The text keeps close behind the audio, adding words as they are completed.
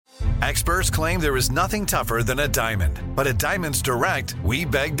Experts claim there is nothing tougher than a diamond. But at Diamonds Direct, we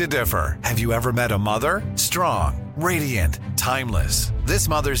beg to differ. Have you ever met a mother? Strong, radiant, timeless. This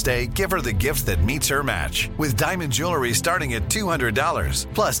Mother's Day, give her the gift that meets her match. With diamond jewelry starting at $200.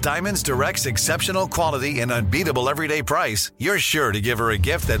 Plus Diamonds Direct's exceptional quality and unbeatable everyday price, you're sure to give her a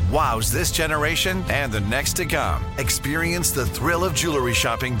gift that wows this generation and the next to come. Experience the thrill of jewelry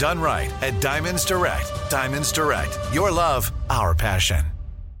shopping done right at Diamonds Direct. Diamonds Direct. Your love, our passion.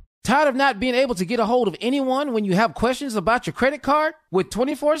 Tired of not being able to get a hold of anyone when you have questions about your credit card? With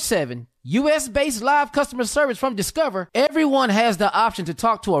 24/7 U.S.-based live customer service from Discover, everyone has the option to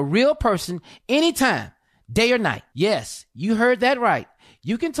talk to a real person anytime, day or night. Yes, you heard that right.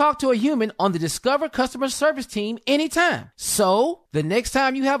 You can talk to a human on the Discover customer service team anytime. So, the next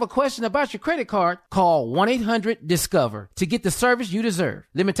time you have a question about your credit card, call 1-800-DISCOVER to get the service you deserve.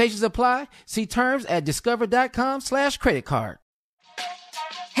 Limitations apply. See terms at discover.com/creditcard.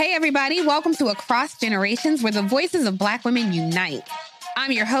 Hey everybody, welcome to Across Generations, where the voices of Black women unite.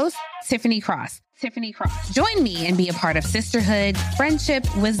 I'm your host, Tiffany Cross. Join me and be a part of sisterhood, friendship,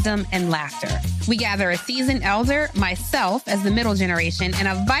 wisdom, and laughter. We gather a seasoned elder, myself as the middle generation, and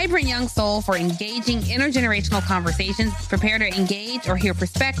a vibrant young soul for engaging intergenerational conversations. Prepare to engage or hear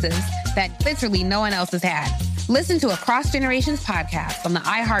perspectives that literally no one else has had. Listen to Across Generations podcast on the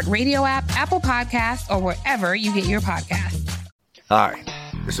iHeartRadio app, Apple Podcasts, or wherever you get your podcasts. Hi,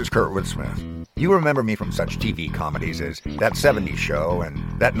 this is Kurtwood Smith. You remember me from such TV comedies as That 70s Show and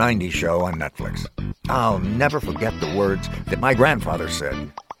That 90s Show on Netflix. I'll never forget the words that my grandfather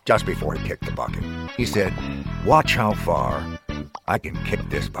said just before he kicked the bucket. He said, "Watch how far I can kick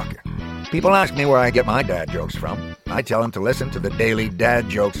this bucket." People ask me where I get my dad jokes from. I tell them to listen to the Daily Dad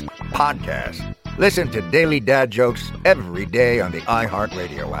Jokes podcast. Listen to Daily Dad Jokes every day on the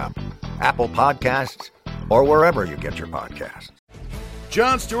iHeartRadio app, Apple Podcasts, or wherever you get your podcasts.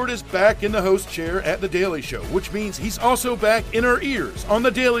 Jon Stewart is back in the host chair at The Daily Show, which means he's also back in our ears on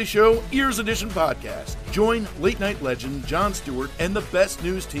The Daily Show Ears Edition podcast. Join late-night legend Jon Stewart and the best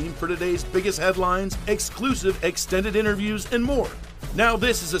news team for today's biggest headlines, exclusive extended interviews, and more. Now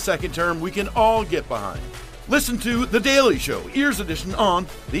this is a second term we can all get behind. Listen to The Daily Show Ears Edition on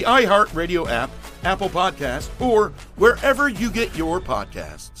the iHeartRadio app, Apple Podcasts, or wherever you get your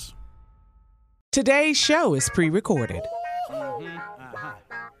podcasts. Today's show is pre-recorded.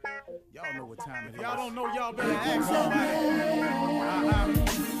 Y'all know what time it is. Y'all don't know, y'all better ask somebody.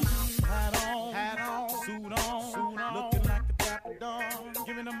 Hat on, suit on, looking like a dapper dog,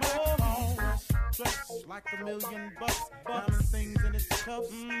 giving them all dressed like $1 million, diamond things in its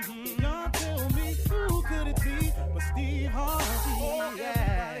cuffs. Y'all tell me who could it be but Steve Harvey? Oh,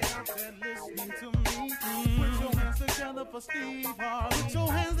 yeah. Everybody out there listening to me, put your hands together for Steve Harvey. Put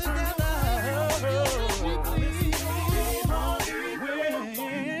your hands together. Steve Harvey.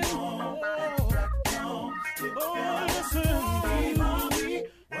 Oh, listen, Steve,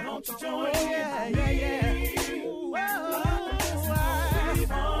 why don't you join me? Yeah. Steve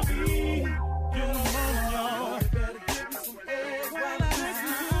Harvey, you know, y'all better give me some eggs while I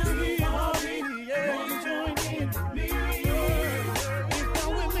listen to Steve Harvey. Yeah, join in with me. If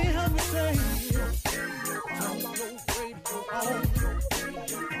you're with me, help me say, turn your radio on.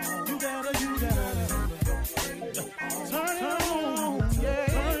 You gotta turn it on. Yeah.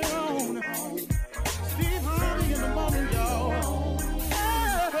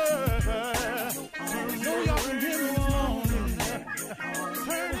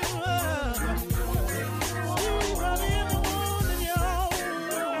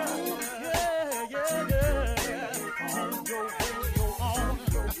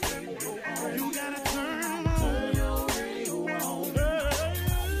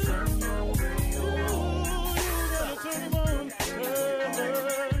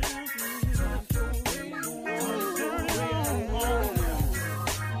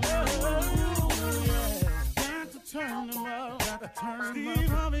 Steve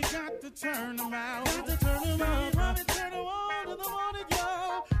Harvey got to turn them out. Got to turn them out. Steve Harvey turn them on to the morning,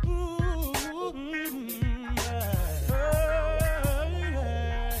 y'all.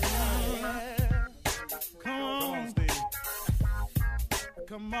 Come on, Steve.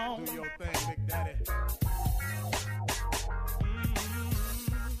 Come on. Do your thing, Big Daddy.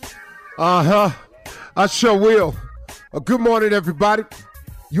 I sure will. Good morning, everybody.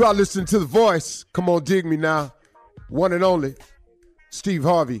 You are listening to The Voice. Come on, dig me now. One and only, Steve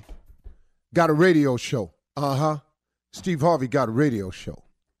Harvey got a radio show. Steve Harvey got a radio show.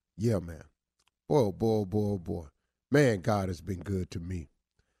 Yeah, man. Boy. Man, God has been good to me.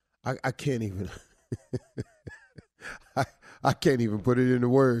 I can't even I can't even put it into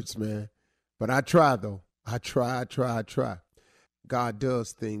words, man. But I try, though. I try. God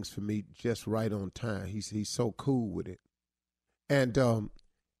does things for me just right on time. He's so cool with it. And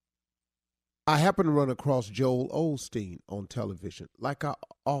I happened to run across Joel Osteen on television, like I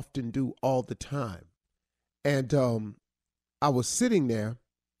often do all the time. And I was sitting there,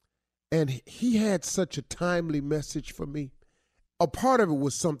 and he had such a timely message for me. A part of it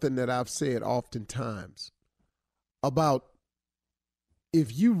was something that I've said oftentimes about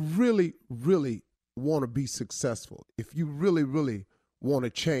if you really, really want to be successful, if you really, really want to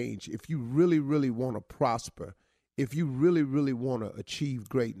change, if you really, really want to prosper, if you really, really want to achieve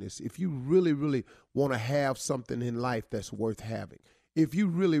greatness, if you really, really want to have something in life that's worth having, if you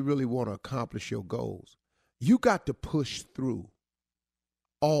really, really want to accomplish your goals, you got to push through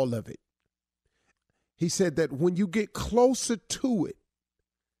all of it. He said that when you get closer to it,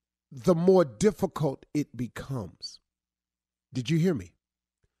 the more difficult it becomes. Did you hear me?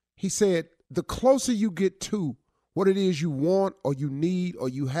 He said, the closer you get to what it is you want or you need or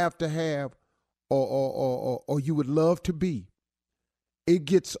you have to have or you would love to be, it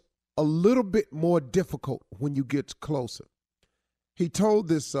gets a little bit more difficult when you get closer. He told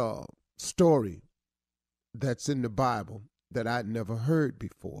this story that's in the Bible that I'd never heard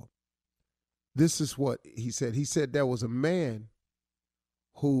before. This is what he said. He said there was a man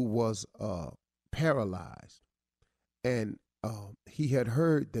who was paralyzed, and he had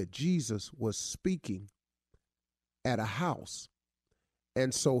heard that Jesus was speaking at a house.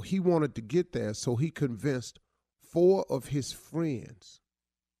 And so he wanted to get there, so he convinced 4 of his friends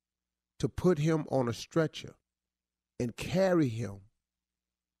to put him on a stretcher and carry him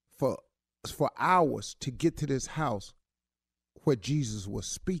for hours to get to this house where Jesus was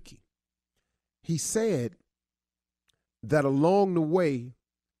speaking. He said that along the way,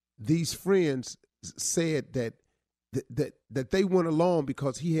 these friends said that they went along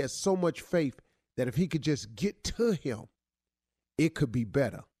because he had so much faith that if he could just get to him, it could be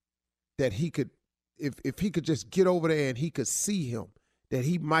better. That he could, if he could just get over there and he could see him, that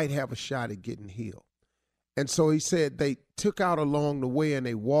he might have a shot at getting healed. And so he said they took out along the way, and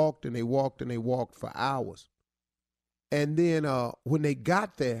they walked and they walked and they walked for hours. And then when they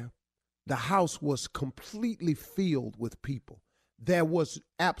got there, the house was completely filled with people. It was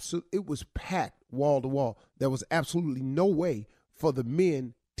packed wall to wall. There was absolutely no way for the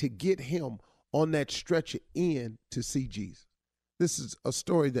men to get him on that stretcher in to see Jesus. This is a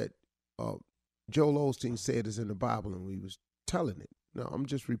story that Joel Osteen said is in the Bible, and we was telling it. No, I'm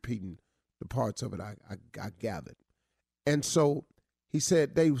just repeating the parts of it I gathered. And so he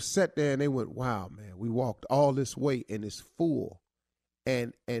said they sat there and they went, wow, man, we walked all this way and it's full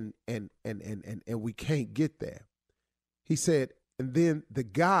and we can't get there. He said, and then the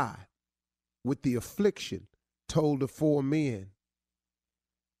guy with the affliction told the 4 men,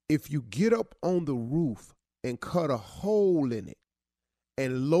 if you get up on the roof and cut a hole in it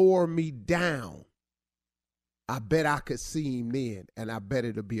and lower me down, I bet I could see him then, and I bet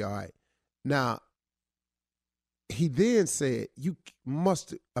it'll be all right. Now, he then said, you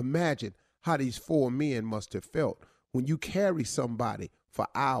must imagine how these 4 men must have felt when you carry somebody for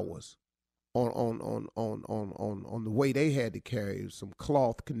hours on the way they had to carry some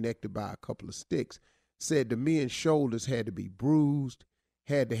cloth connected by a couple of sticks. Said the men's shoulders had to be bruised,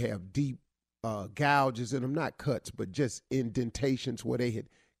 had to have deep gouges in them, not cuts, but just indentations where they had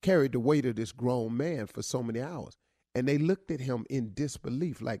carried the weight of this grown man for so many hours. And they looked at him in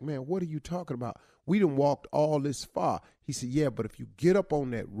disbelief, like, man, what are you talking about? We done walked all this far. He said, yeah, but if you get up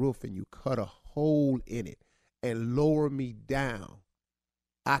on that roof and you cut a hole in it and lower me down,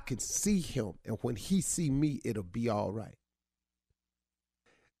 I can see him. And when he see me, it'll be all right.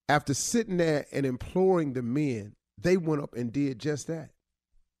 After sitting there and imploring the men, they went up and did just that.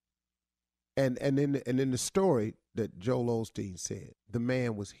 And in the story that Joel Osteen said, the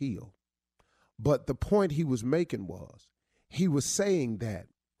man was healed. But the point he was making was, he was saying that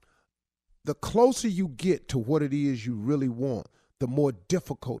the closer you get to what it is you really want, the more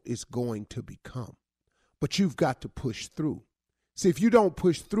difficult it's going to become. But you've got to push through. See, if you don't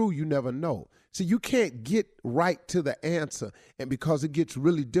push through, you never know. See, you can't get right to the answer, and because it gets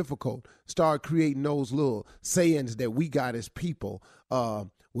really difficult, start creating those little sayings that we got as people.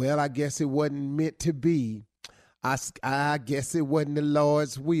 Well, I guess it wasn't meant to be. I guess it wasn't the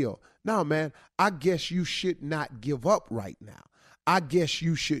Lord's will. No, man, I guess you should not give up right now. I guess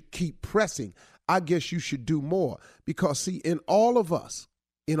you should keep pressing. I guess you should do more. Because, see, in all of us,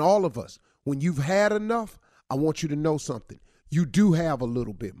 when you've had enough, I want you to know something. You do have a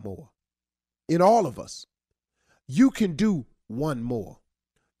little bit more. In all of us, you can do one more.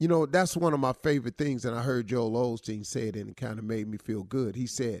 You know, that's one of my favorite things, and I heard Joel Osteen say it, and it kind of made me feel good. He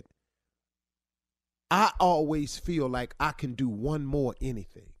said, I always feel like I can do one more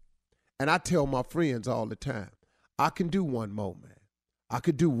anything. And I tell my friends all the time, I can do one more, man. I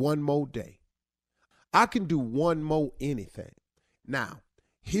could do one more day. I can do one more anything. Now,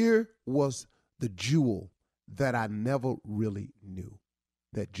 here was the jewel that I never really knew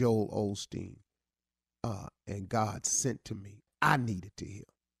that Joel Osteen and God sent to me. I needed to hear.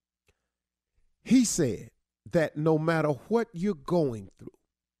 He said that no matter what you're going through,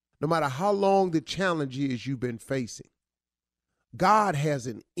 no matter how long the challenge is you've been facing, God has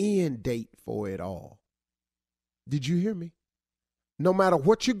an end date for it all. Did you hear me? No matter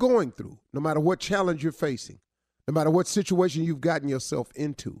what you're going through, no matter what challenge you're facing, no matter what situation you've gotten yourself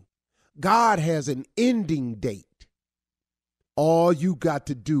into, God has an ending date. All you got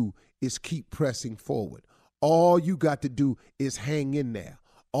to do is keep pressing forward. All you got to do is hang in there.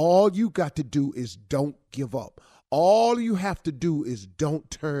 All you got to do is don't give up. All you have to do is don't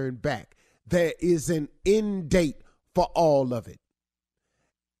turn back. There is an end date for all of it.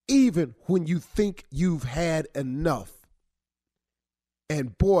 Even when you think you've had enough.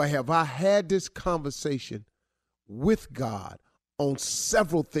 And boy, have I had this conversation with God on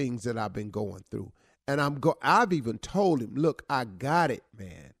several things that I've been going through. And I've even told him, look, I got it,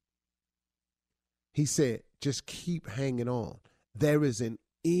 man. He said, just keep hanging on. There is an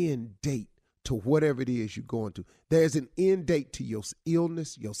end date to whatever it is you're going through. There's an end date to your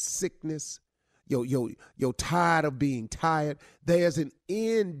illness, your sickness, you're tired of being tired. There's an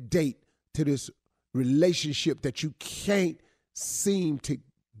end date to this relationship that you can't seem to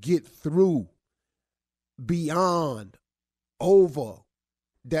get through, beyond, over.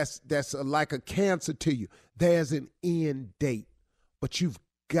 That's like a cancer to you. There's an end date, but you've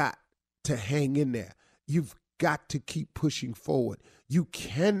got to hang in there. You've got to keep pushing forward. You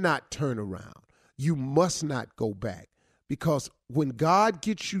cannot turn around. You must not go back, because when God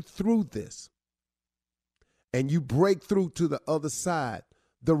gets you through this and you break through to the other side,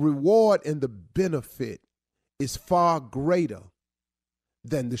 the reward and the benefit is far greater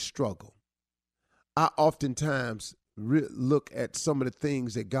than the struggle. I oftentimes look at some of the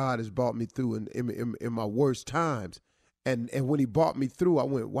things that God has brought me through in my worst times. And when he brought me through, I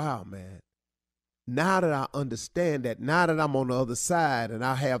went, wow, man. Now that I understand that, now that I'm on the other side and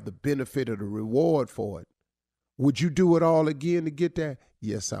I have the benefit of the reward for it, would you do it all again to get there?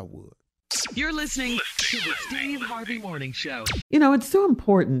 Yes, I would. You're listening to the Steve Harvey Morning Show. You know, it's so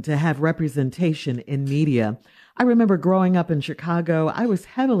important to have representation in media. I remember growing up in Chicago, I was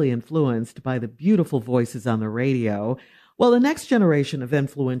heavily influenced by the beautiful voices on the radio. Well, the next generation of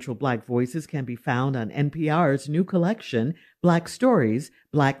influential Black voices can be found on NPR's new collection, Black Stories,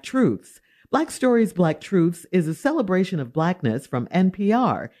 Black Truths. Black Stories, Black Truths is a celebration of Blackness from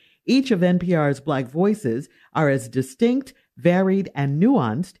NPR. Each of NPR's Black voices are as distinct, varied, and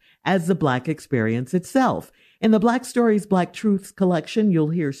nuanced as the Black experience itself. In the Black Stories, Black Truths collection,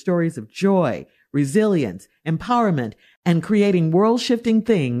 you'll hear stories of joy, resilience, empowerment, and creating world-shifting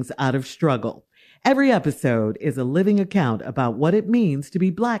things out of struggle. Every episode is a living account about what it means to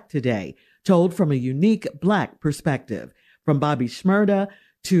be Black today, told from a unique Black perspective. From Bobby Shmurda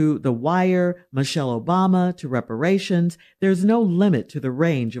to The Wire, Michelle Obama to reparations, there's no limit to the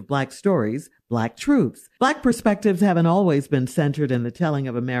range of Black stories, Black truths. Black perspectives haven't always been centered in the telling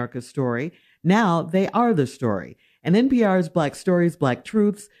of America's story. Now they are the story. In NPR's Black Stories, Black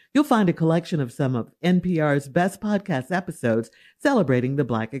Truths, you'll find a collection of some of NPR's best podcast episodes celebrating the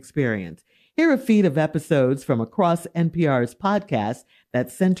Black experience. Hear a feed of episodes from across NPR's podcasts that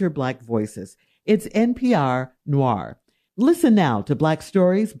center Black voices. It's NPR Noir. Listen now to Black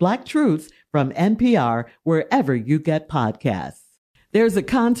Stories, Black Truths from NPR wherever you get podcasts. There's a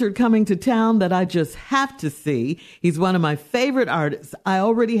concert coming to town that I just have to see. He's one of my favorite artists. I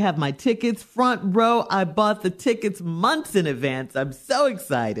already have my tickets, front row. I bought the tickets months in advance. I'm so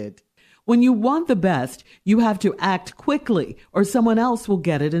excited. When you want the best, you have to act quickly or someone else will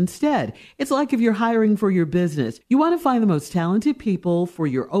get it instead. It's like if you're hiring for your business. You want to find the most talented people for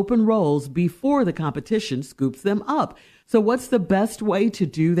your open roles before the competition scoops them up. So what's the best way to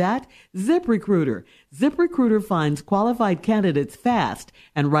do that? ZipRecruiter. ZipRecruiter finds qualified candidates fast.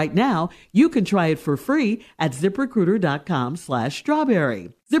 And right now, you can try it for free at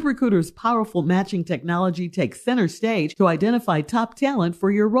ZipRecruiter.com/strawberry. ZipRecruiter's powerful matching technology takes center stage to identify top talent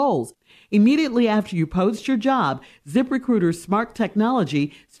for your roles. Immediately after you post your job, ZipRecruiter's smart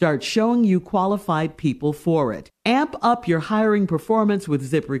technology starts showing you qualified people for it. Amp up your hiring performance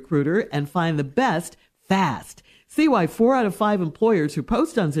with ZipRecruiter and find the best fast. See why 4 out of 5 employers who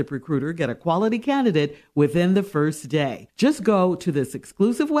post on ZipRecruiter get a quality candidate within the first day. Just go to this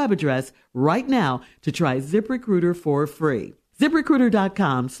exclusive web address right now to try ZipRecruiter for free.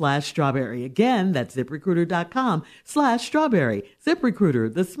 ZipRecruiter.com/strawberry. Again, that's ZipRecruiter.com/strawberry.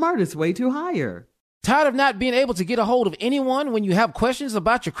 ZipRecruiter, the smartest way to hire. Tired of not being able to get a hold of anyone when you have questions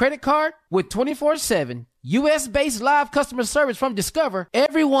about your credit card? With 24/7 U.S.-based live customer service from Discover,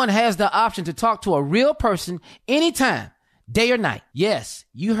 everyone has the option to talk to a real person anytime, day or night. Yes,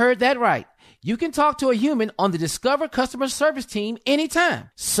 you heard that right. You can talk to a human on the Discover customer service team anytime.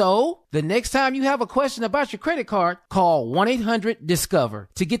 So, the next time you have a question about your credit card, call 1-800-DISCOVER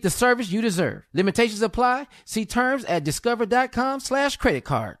to get the service you deserve. Limitations apply. See terms at discover.com/credit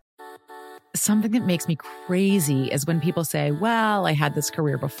card. Something that makes me crazy is when people say, well, I had this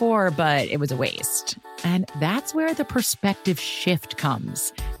career before, but it was a waste. And that's where the perspective shift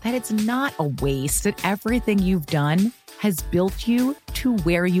comes, that it's not a waste, that everything you've done has built you to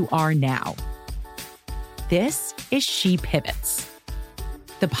where you are now. This is She Pivots,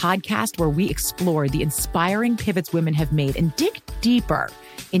 the podcast where we explore the inspiring pivots women have made and dig deeper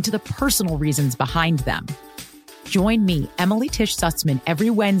into the personal reasons behind them. Join me, Emily Tish Sussman, every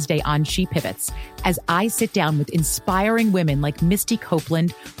Wednesday on She Pivots as I sit down with inspiring women like Misty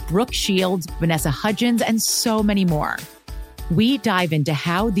Copeland, Brooke Shields, Vanessa Hudgens, and so many more. We dive into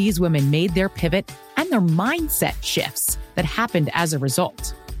how these women made their pivot and their mindset shifts that happened as a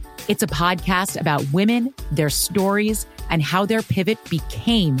result. It's a podcast about women, their stories, and how their pivot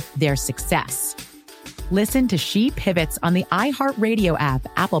became their success. Listen to She Pivots on the iHeartRadio app,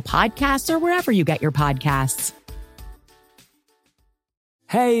 Apple Podcasts, or wherever you get your podcasts.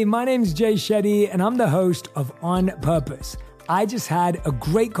 Hey, my name's Jay Shetty, and I'm the host of On Purpose. I just had a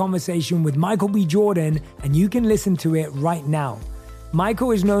great conversation with Michael B. Jordan, and you can listen to it right now.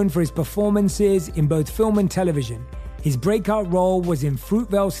 Michael is known for his performances in both film and television. His breakout role was in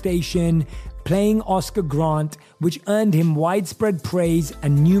Fruitvale Station, playing Oscar Grant, which earned him widespread praise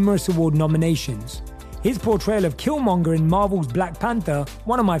and numerous award nominations. His portrayal of Killmonger in Marvel's Black Panther,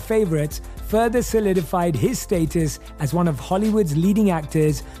 one of my favorites, further solidified his status as one of Hollywood's leading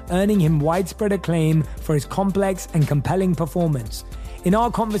actors, earning him widespread acclaim for his complex and compelling performance. In our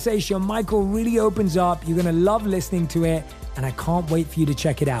conversation, Michael really opens up. You're going to love listening to it, and I can't wait for you to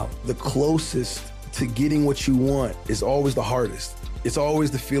check it out. The closest to getting what you want is always the hardest. It's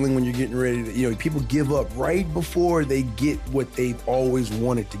always the feeling when you're getting ready to, people give up right before they get what they've always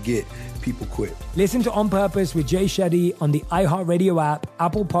wanted to get. People quit. Listen to On Purpose with Jay Shetty on the iHeartRadio app,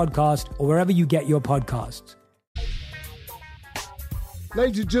 Apple Podcast, or wherever you get your podcasts.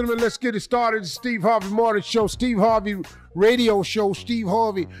 Ladies and gentlemen, let's get it started. The Steve Harvey Morning Show, Steve Harvey Radio Show, Steve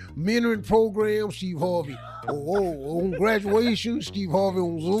Harvey Mentoring Program, Steve Harvey on graduation, Steve Harvey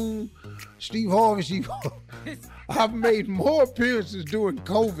on Zoom, Steve Harvey. I've made more appearances during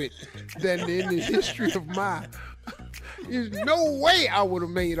COVID than in the history of my... There's no way I would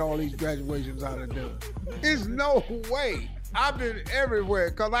have made all these graduations I'd have done. There's no way. I've been everywhere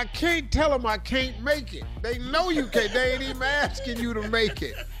because I can't tell them I can't make it. They know you can't. They ain't even asking you to make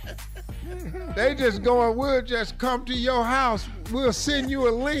it. They just going, we'll just come to your house. We'll send you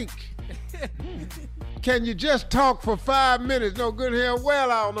a link. Can you just talk for 5 minutes? No good hell.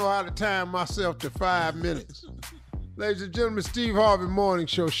 Well, I don't know how to time myself to 5 minutes. Ladies and gentlemen, Steve Harvey Morning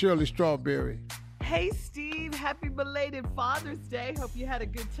Show, Shirley Strawberry. Hey, Steve. Happy belated Father's Day. Hope you had a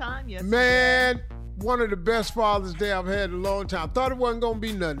good time yesterday. Man, one of the best Father's Day I've had in a long time. Thought it wasn't going to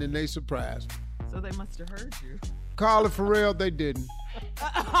be nothing, and they surprised me. So they must have heard you. Carla Farrell, they didn't.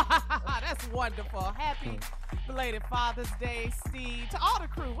 That's wonderful. Happy belated Father's Day, Steve. To all the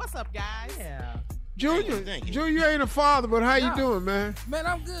crew, what's up, guys? Yeah. Junior, Junior ain't a father, but how you doing, man? Man,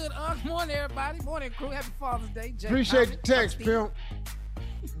 I'm good. Morning, everybody. Morning, crew. Happy Father's Day. Jay Appreciate the text, pimp.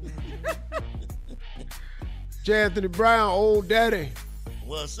 J. Anthony Brown, old daddy.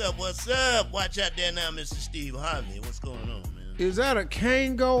 What's up? What's up? Watch out there now, Mr. Steve Harvey. What's going on, man? Is that a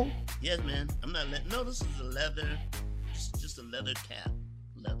Kango? Yes, man. I'm not letting. No, this is a leather. Just a leather cap.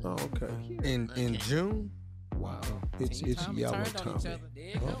 Leather. Oh, okay. In June? Wow. It's yellow, Tommy.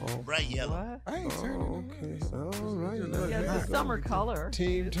 Bright yellow. What? I ain't okay. All right. Yeah, it's a summer color.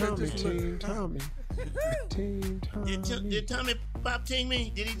 Team Tommy. Team Tommy. Did Tommy pop ting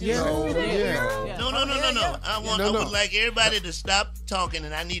me? Did he just? Yeah. No. I would like everybody to stop talking,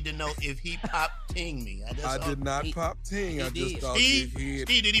 and I need to know if he pop ting me. I did not pop ting. I just thought Steve,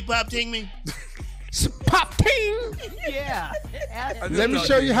 did he pop ting me? Pop ting! Yeah. Let me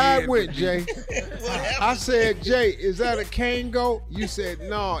show you how it went, Jay. I said, Jay, is that a Kango? You said,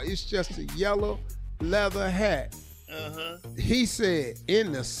 no, it's just a yellow leather hat. Uh-huh. He said,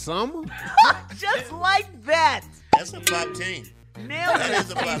 in the summer? Just like that. That's a pop ting. Nailed That it,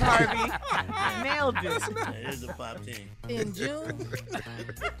 is a Steve pop Harvey. Nailed it. That is a pop team. In June.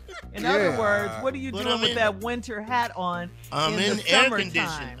 In other words, what are you But doing I'm with in- that winter hat on I'm in in the air summertime?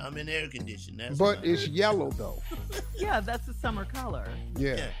 condition. I'm in air condition. That's But what it's yellow though. Yeah, that's the summer color.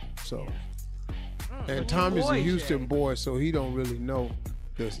 Yeah. So, Mm. and Tommy's a Boy, Houston Jay. boy, so he don't really know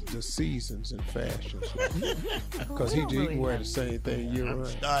the seasons and fashions. Because he can wear the same thing year round.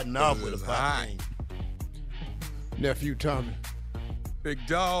 Starting off with a pop team. Nephew Tommy. Big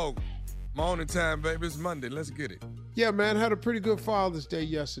dog. Morning time, baby. It's Monday. Let's get it. Yeah, man, had a pretty good Father's Day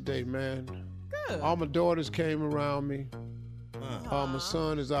yesterday, man. Good. All my daughters came around me. My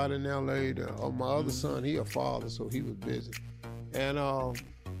son is out in L.A. My other son, he a father, so he was busy. And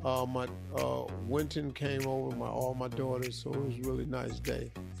my Winton came over, all my daughters, so it was a really nice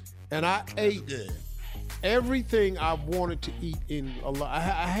day. And I ate everything I wanted to eat in a lot. I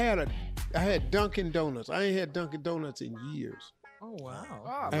had Dunkin' Donuts. I ain't had Dunkin' Donuts in years. Oh,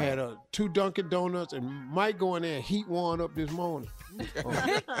 wow. I had 2 Dunkin' Donuts and might go in there and heat one up this morning.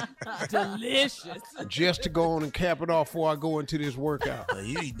 Delicious. Just to go on and cap it off before I go into this workout. Well,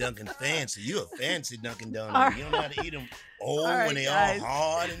 you eat Dunkin' fancy. You a fancy Dunkin' Donut. All You don't know how to eat them old All right, when they guys. all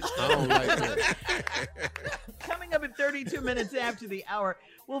hard and stuff. I don't like that. Coming up at 32 minutes after the hour,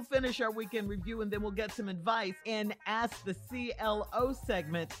 we'll finish our weekend review and then we'll get some advice in Ask the CLO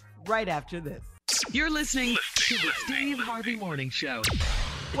segment right after this. You're listening to the Steve Harvey Morning Show.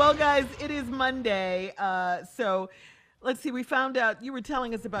 Well, guys, it is Monday, so let's see. We found out you were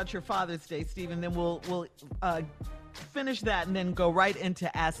telling us about your Father's Day, Steve, and then we'll finish that and then go right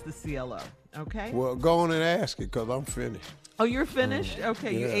into Ask the CLO. Okay? Well, go on and ask it because I'm finished. Oh, you're finished?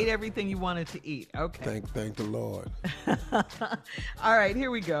 Okay, you Yeah. ate everything you wanted to eat. Okay. Thank the Lord. All right, here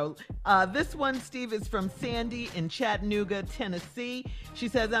we go. This one, Steve, is from Sandy in Chattanooga, Tennessee. She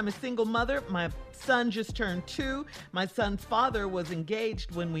says, I'm a single mother. My son just turned 2. My son's father was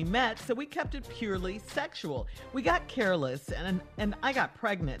engaged when we met, so we kept it purely sexual. We got careless, and I got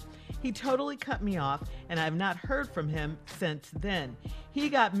pregnant. He totally cut me off, and I've not heard from him since then. He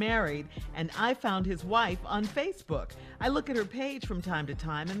got married, and I found his wife on Facebook. I look at her page from time to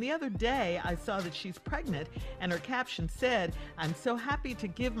time, and the other day I saw that she's pregnant, and her caption said, I'm so happy to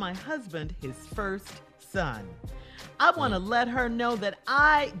give my husband his first son. I want to let her know that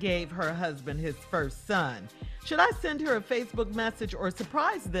I gave her husband his first son. Should I send her a Facebook message or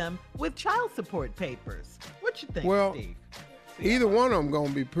surprise them with child support papers? What you think, Well, Steve? either one of them gonna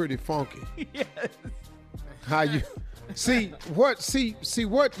be pretty funky. Yes. How you see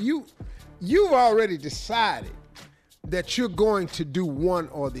what you've already decided that you're going to do one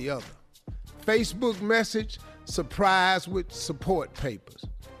or the other. Facebook message, surprise with support papers.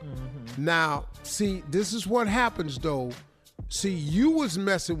 Now, see, this is what happens though. See, you was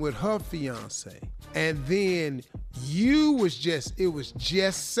messing with her fiance, and then it was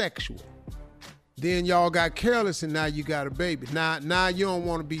just sexual. Then y'all got careless, and now you got a baby. Now you don't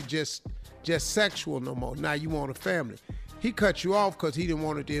want to be just sexual no more. Now you want a family. He cut you off because he didn't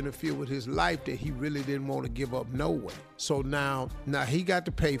want it to interfere with his life that he really didn't want to give up no way. So now he got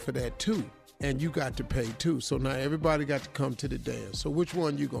to pay for that too, and you got to pay too. So now everybody got to come to the dance. So which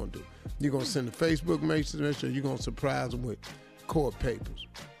one you gonna do? You gonna send a Facebook message, or you gonna surprise them with court papers?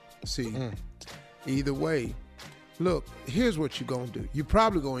 See, either way. Look, here's what you're going to do. You're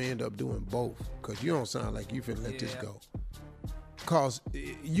probably going to end up doing both because you don't sound like you finna let this go. Because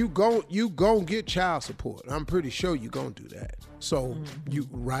you gon' get child support. I'm pretty sure you're going to do that. So,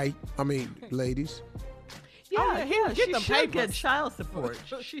 ladies. Yeah, get she them should papers. get child support.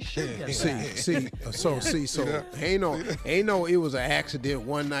 She should get that. So ain't no it was an accident,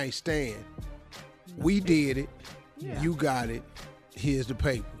 one night stand. We did it. Yeah. You got it. Here's the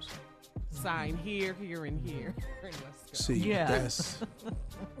papers. Sign here, here, and here. Let's go. See, Yeah. that's...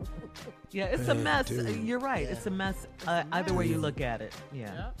 Yeah, it's a Man, mess. dude. You're right. It's a mess either way you look at it.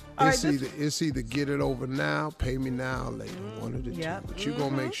 Yeah. Yep. All right, It's either get it over now, pay me now, or later. One of the Yep. two. But you're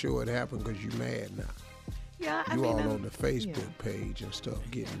going to make sure it happened because you're mad now. Yeah, I You mean, all and- on the Facebook page and stuff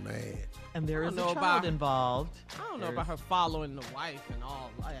getting mad. And there I is a don't know child about- involved. I don't know about her following the wife and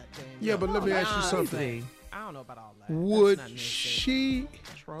all that. Then. Yeah, but let me ask you Nah, something. I don't know about all that. That's Would not she...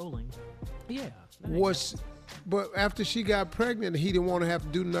 Trolling. Yeah. But after she got pregnant, he didn't want to have to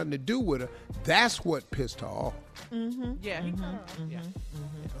do nothing to do with her. That's what pissed her off. Mm-hmm. Yeah, he cut her off. Yeah.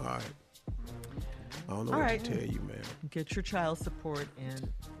 All right. I don't know All what right. to tell you, man. Get your child support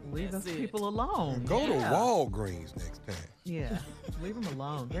and leave That's those it. people alone. Go to Yeah. Walgreens next time. Yeah, leave them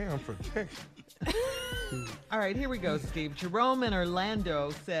alone. Damn protection. All right, here we go, Steve. Jerome in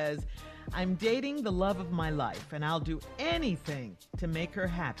Orlando says, I'm dating the love of my life, and I'll do anything to make her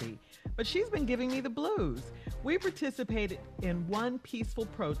happy. But she's been giving me the blues. We participated in one peaceful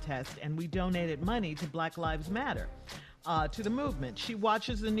protest and we donated money to Black Lives Matter, to the movement. She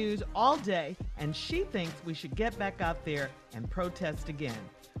watches the news all day and she thinks we should get back out there and protest again.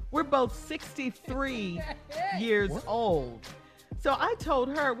 We're both 63 years old. So I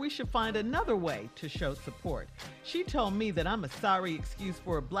told her we should find another way to show support. She told me that I'm a sorry excuse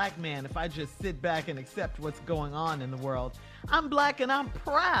for a black man if I just sit back and accept what's going on in the world. I'm black and I'm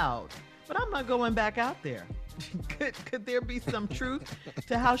proud, but I'm not going back out there. Could there be some truth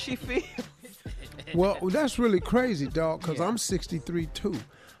to how she feels? Well, that's really crazy, dog, because I'm 63 too.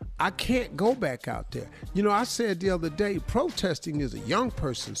 I can't go back out there. You know, I said the other day, protesting is a young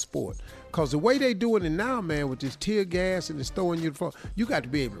person's sport. Because the way they doing it now, man, with this tear gas and this throwing you the phone, you got to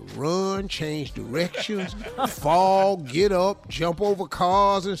be able to run, change directions, fall, get up, jump over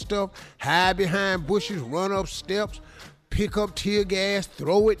cars and stuff, hide behind bushes, run up steps, pick up tear gas,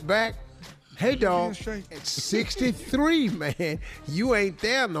 throw it back. Hey, dog, at 63, man, you ain't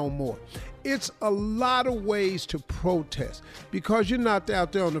there no more. It's a lot of ways to protest. Because you're not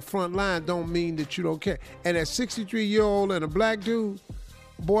out there on the front line don't mean that you don't care. And at 63-year-old and a black dude,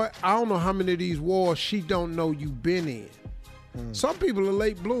 boy, I don't know how many of these wars she don't know you've been in. Some people are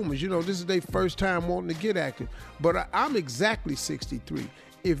late bloomers. You know, this is their first time wanting to get active. But I'm exactly 63.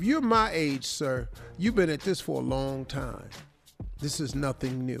 If you're my age, sir, you've been at this for a long time. This is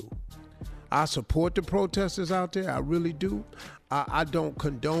nothing new. I support the protesters out there. I really do. I don't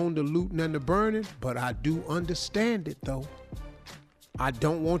condone the looting and the burning, but I do understand it, though. I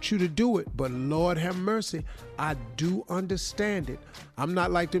don't want you to do it, but Lord have mercy, I do understand it. I'm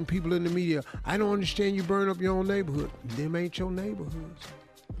not like them people in the media. I don't understand you burn up your own neighborhood. Them ain't your neighborhoods.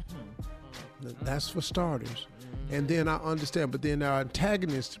 That's for starters. And then I understand, but then there are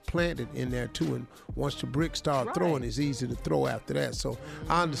antagonists planted in there too, and once the bricks start throwing, it's easy to throw after that. So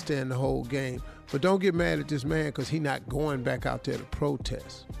I understand the whole game. But don't get mad at this man because he's not going back out there to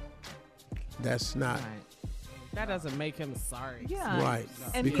protest. That's not... That doesn't make him sorry. Yeah. Right.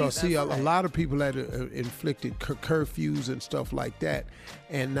 Because, see, a lot of people had inflicted curfews and stuff like that,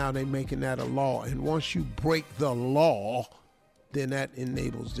 and now they're making that a law. And once you break the law, then that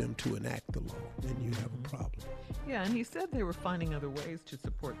enables them to enact the law. Then you have a problem. Yeah, and he said they were finding other ways to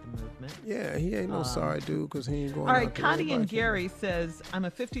support the movement. Yeah, he ain't no sorry dude because he ain't going All right, out there. Connie and Gary says, I'm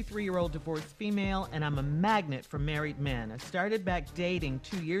a 53-year-old divorced female, and I'm a magnet for married men. I started back dating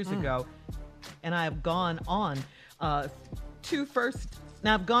 2 years ago, and I have gone on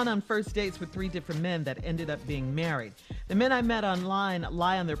I've gone on first dates with 3 different men that ended up being married. The men I met online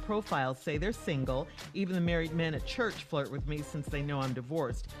lie on their profiles, say they're single. Even the married men at church flirt with me since they know I'm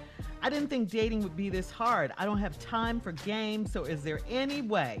divorced. I didn't think dating would be this hard. I don't have time for games, so is there any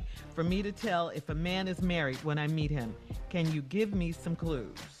way for me to tell if a man is married when I meet him? Can you give me some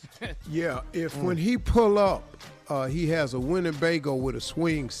clues? Yeah, if when he pull up, he has a Winnebago with a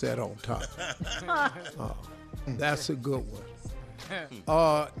swing set on top. That's a good one.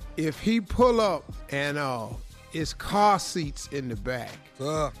 If he pull up and it's car seats in the back.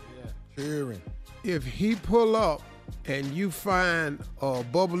 Cheering. If he pull up and you find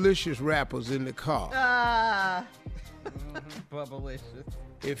Bubblicious wrappers in the car. Bubblicious.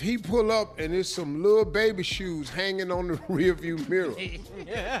 If he pull up and there's some little baby shoes hanging on the rearview mirror,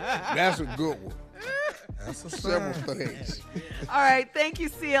 that's a good one. That's a several things. All right, thank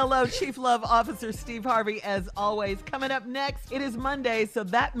you, CLO Chief Love Officer Steve Harvey, as always. Coming up next, it is Monday, so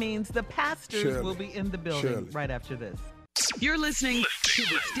that means the pastors will be in the building right after this. You're listening to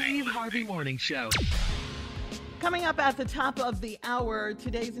the Steve Harvey Morning Show. Coming up at the top of the hour,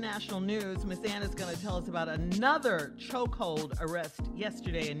 today's national news, Miss Anna's going to tell us about another chokehold arrest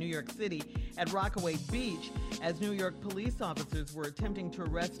yesterday in New York City at Rockaway Beach. As New York police officers were attempting to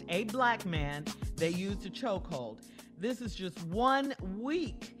arrest a black man, they used a chokehold. This is just 1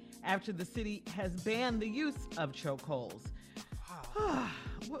 week after the city has banned the use of chokeholds.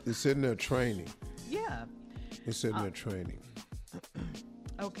 It's in their training. Yeah. It's in their training.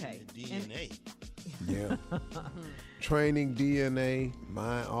 Okay. DNA. Yeah. Training, DNA,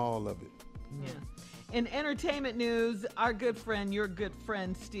 all of it. Yeah. In entertainment news, our good friend, your good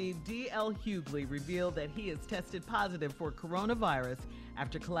friend, Steve D.L. Hughley revealed that he has tested positive for coronavirus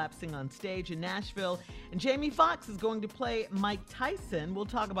after collapsing on stage in Nashville. And Jamie Foxx is going to play Mike Tyson. We'll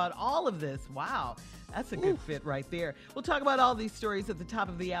talk about all of this. Wow. That's a good fit right there. We'll talk about all these stories at the top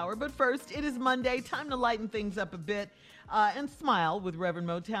of the hour. But first, it is Monday. Time to lighten things up a bit and smile with Reverend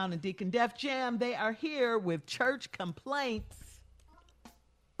Motown and Deacon Def Jam. They are here with church complaints.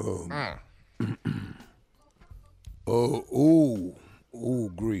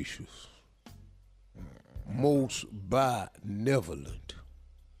 Gracious. Most benevolent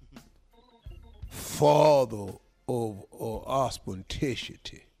father of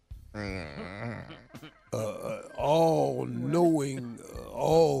ostentatiously. All-knowing,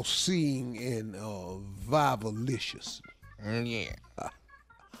 all-seeing, and vivalicious. Yeah.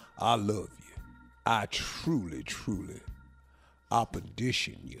 I love you. I truly, truly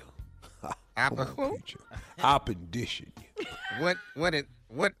opposition you. Opposition you. What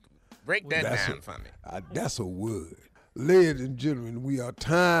break that down for me. That's a word. Ladies and gentlemen, we are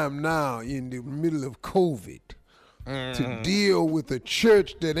time now in the middle of COVID to deal with a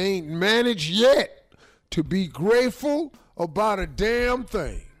church that ain't managed yet to be grateful about a damn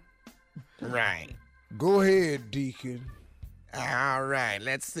thing. Right. Go ahead, Deacon. All right,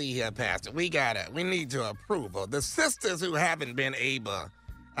 let's see here, Pastor. We need your approval. The sisters who haven't been able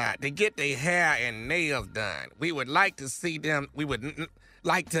to get their hair and nails done, we would like to see them. We would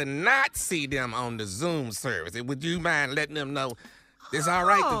like to not see them on the Zoom service. Would you mind letting them know it's all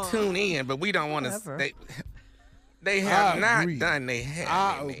right to tune in, but we don't want to. They have not done their hair.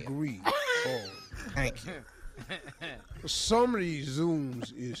 I agree. Thank you. Some of these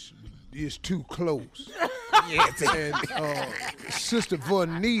Zooms is too close. Yes. And Sister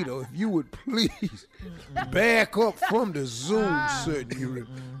Vanita, if you would please back up from the Zoom certain. You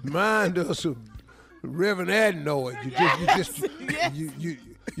remind us of Reverend Adnoid.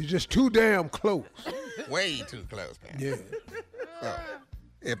 You're just too damn close. Way too close, man. Yeah. So,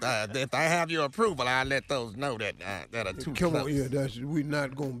 if I have your approval, I'll let those know that are too close. Come on, yeah, we're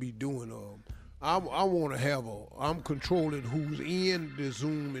not gonna be doing. I want to have I'm controlling who's in the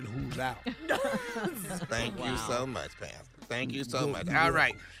Zoom and who's out. Thank you so much, Pastor. Thank you so much. All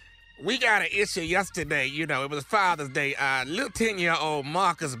right. We got an issue yesterday. You know, it was Father's Day. Little 10-year-old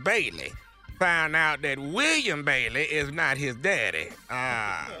Marcus Bailey found out that William Bailey is not his daddy.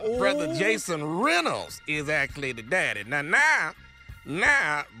 Brother Jason Reynolds is actually the daddy.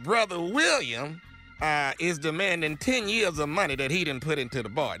 Now, Brother William is demanding 10 years of money that he didn't put into the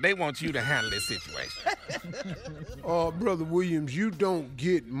boy. They want you to handle this situation. Brother Williams, you don't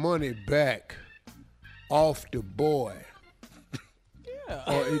get money back off the boy.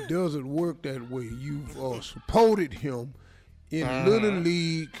 It doesn't work that way. You've supported him in Little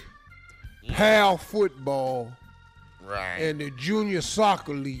League, PAL football, right, and the Junior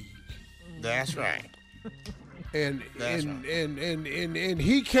Soccer League. That's right. And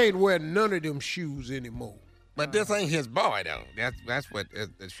he can't wear none of them shoes anymore. But this ain't his boy though. That's what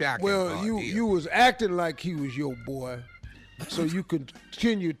the shocking Well, part is. you was acting like he was your boy, so you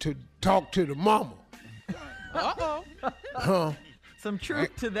continue to talk to the mama. Huh? Some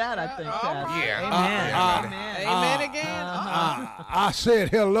truth to that, I think. Yeah. Amen again. I said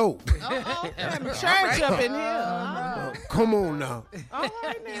hello. Having church up in here. Come on now. All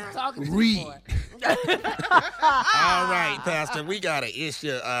right now. Read. All right, Pastor, we got an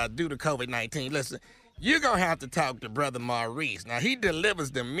issue due to COVID-19. Listen, you're going to have to talk to Brother Maurice. Now, he delivers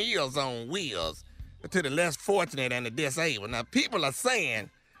the Meals on Wheels to the less fortunate and the disabled. Now, people are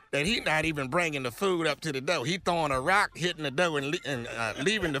saying that he's not even bringing the food up to the door. He throwing a rock, hitting the door, and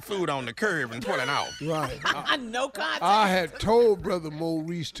leaving the food on the curb and pulling off. Right. No contact. I had told Brother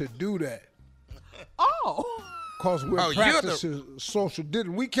Maurice to do that. Oh. Because we're practicing social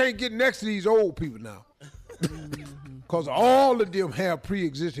distancing. We can't get next to these old people now. Because all of them have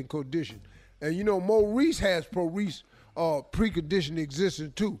pre-existing conditions. And you know, Maurice has preconditioned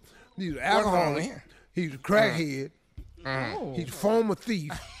existence too. He's an alcoholic. He's a crackhead. He's a former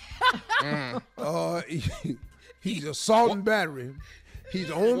thief. He's assault and battery. He's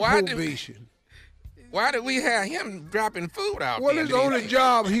on probation. Why did we have him dropping food out? Well, it's the only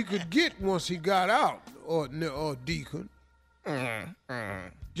job he could get once he got out, or Deacon.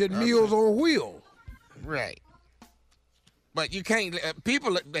 Just Meals on Wheels. Right. But you can't.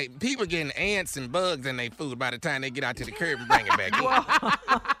 People getting ants and bugs in their food by the time they get out to the curb and bring it back in.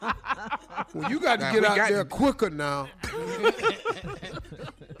 Well, you got to get out there quicker now.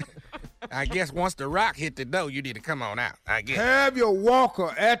 I guess once the rock hit the door, you need to come on out. I guess. Have your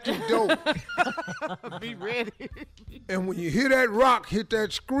walker at the door. Be ready. And when you hear that rock hit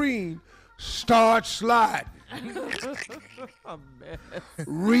that screen, start sliding.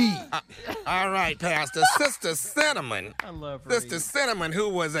 Read. All right, Pastor. Sister Cinnamon. I love Sister Cinnamon, who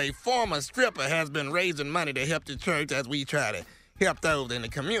was a former stripper, has been raising money to help the church as we try to help those in the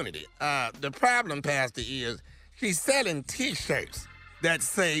community. The problem, Pastor, is she's selling T-shirts that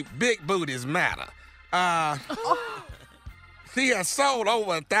say "Big Booties Matter." She has sold over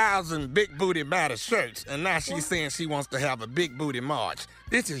 1,000 Big Booty Matter shirts, and now she's saying she wants to have a Big Booty March.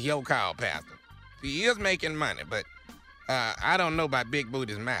 This is your call, Pastor. She is making money, but I don't know about Big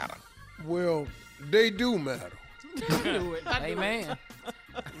Booties Matter. Well, they do matter. Amen.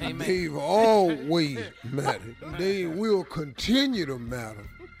 They've always mattered. They will continue to matter.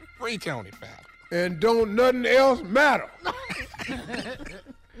 Free Tony, pal. And don't nothing else matter.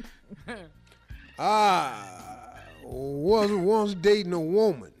 I was once dating a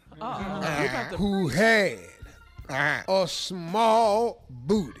woman who had a small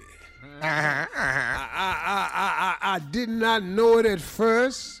booty. I did not know it at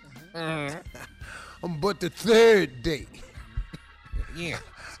first, but the third day,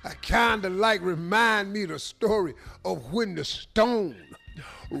 I kind of like remind me the story of when the stone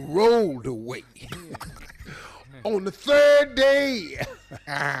rolled away. On the third day,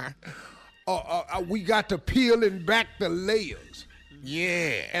 we got to peeling back the layers.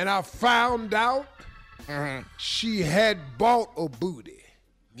 Yeah. And I found out she had bought a booty.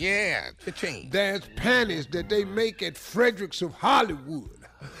 Yeah, cha-ching. There's panties that they make at Fredericks of Hollywood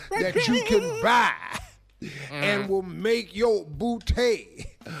that you can buy and will make your booty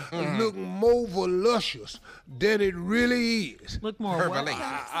look more voluptuous than it really is. Look more what?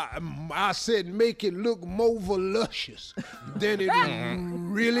 I said make it look more voluptuous than it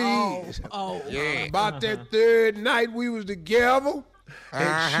really is. Yeah. About that third night we was together,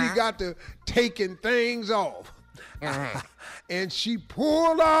 and she got to taking things off. And she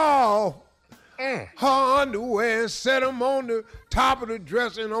pulled off her underwear and set them on the top of the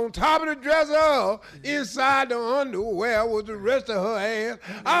dresser. And on top of the dresser, inside the underwear, was the rest of her ass.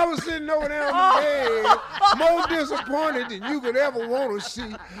 I was sitting over there on the bed, more disappointed than you could ever want to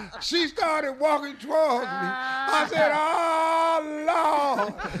see. She started walking towards me. I said, oh,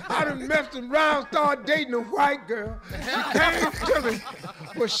 Lord. I done messed around, started dating a white girl. She came to me,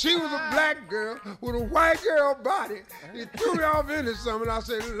 but she was a black girl with a white girl body. It threw me off into something. I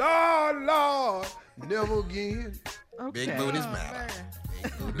said, Lord, Lord, never again. Okay. Big booties matter.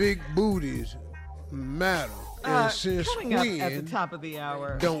 Big booties matter. And since Coming up when at the top of the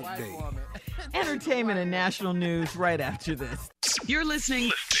hour, don't they? Entertainment and national news right after this. You're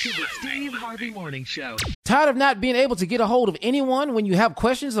listening to the Steve Harvey Morning Show. Tired of not being able to get a hold of anyone when you have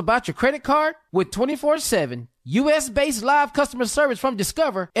questions about your credit card? With 24/7 U.S.-based live customer service from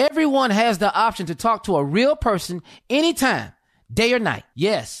Discover, everyone has the option to talk to a real person anytime, day or night.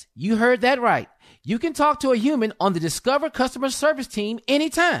 Yes, you heard that right. You can talk to a human on the Discover customer service team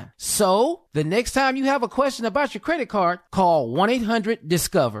anytime. So, the next time you have a question about your credit card, call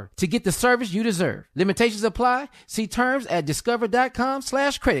 1-800-DISCOVER to get the service you deserve. Limitations apply. See terms at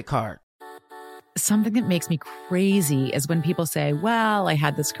discover.com/credit card. Something that makes me crazy is when people say, well, I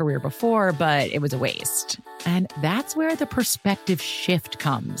had this career before, but it was a waste. And that's where the perspective shift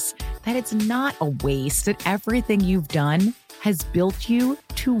comes. That it's not a waste, that everything you've done has built you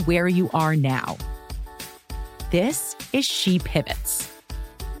to where you are now. This is She Pivots,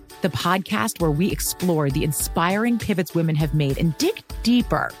 the podcast where we explore the inspiring pivots women have made and dig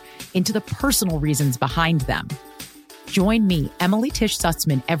deeper into the personal reasons behind them. Join me, Emily Tish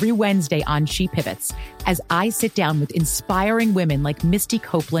Sussman, every Wednesday on She Pivots as I sit down with inspiring women like Misty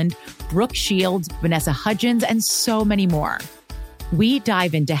Copeland, Brooke Shields, Vanessa Hudgens, and so many more. We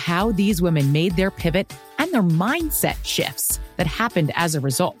dive into how these women made their pivot and their mindset shifts that happened as a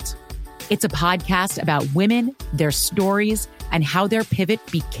result. It's a podcast about women, their stories, and how their pivot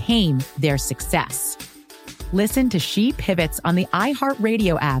became their success. Listen to She Pivots on the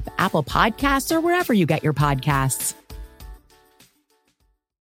iHeartRadio app, Apple Podcasts, or wherever you get your podcasts.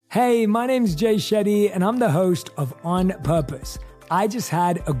 Hey, my name's Jay Shetty, and I'm the host of On Purpose. I just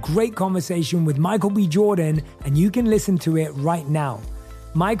had a great conversation with Michael B. Jordan, and you can listen to it right now.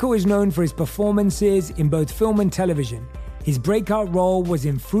 Michael is known for his performances in both film and television. His breakout role was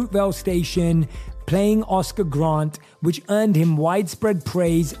in Fruitvale Station, playing Oscar Grant, which earned him widespread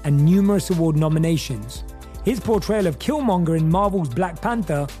praise and numerous award nominations. His portrayal of Killmonger in Marvel's Black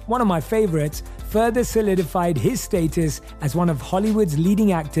Panther, one of my favorites, further solidified his status as one of Hollywood's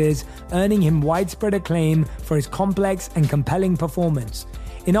leading actors, earning him widespread acclaim for his complex and compelling performance.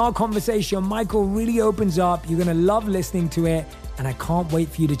 In our conversation, Michael really opens up. You're going to love listening to it, and I can't wait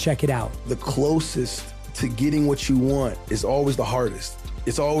for you to check it out. The closest to getting what you want is always the hardest.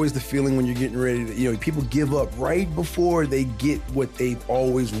 It's always the feeling when you're getting ready to, people give up right before they get what they've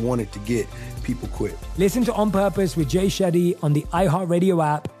always wanted to get. People quit. Listen to On Purpose with Jay Shetty on the iHeartRadio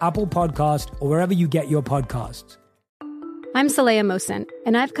app, Apple Podcast, or wherever you get your podcasts. I'm Saleha Mohsen,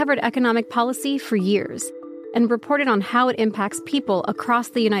 and I've covered economic policy for years and reported on how it impacts people across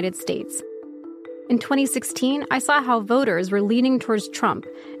the United States. In 2016, I saw how voters were leaning towards Trump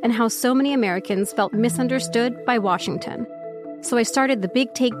and how so many Americans felt misunderstood by Washington. So I started the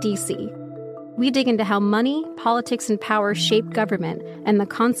Big Take DC. We dig into how money, politics, and power shape government and the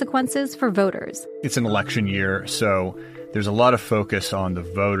consequences for voters. It's an election year, so there's a lot of focus on the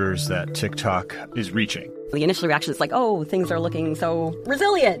voters that TikTok is reaching. The initial reaction is like, oh, things are looking so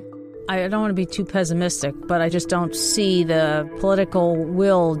resilient. I don't want to be too pessimistic, but I just don't see the political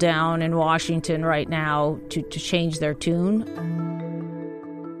will down in Washington right now to change their tune.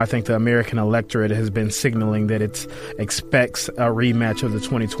 I think the American electorate has been signaling that it expects a rematch of the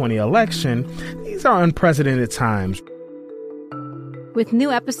 2020 election. These are unprecedented times. With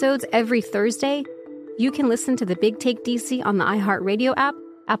new episodes every Thursday, you can listen to The Big Take DC on the iHeartRadio app,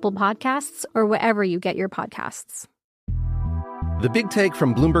 Apple Podcasts, or wherever you get your podcasts. The Big Take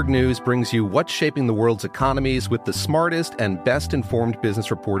from Bloomberg News brings you what's shaping the world's economies with the smartest and best-informed business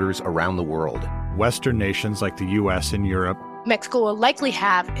reporters around the world. Western nations like the U.S. and Europe. Mexico will likely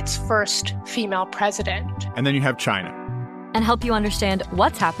have its first female president. And then you have China. And help you understand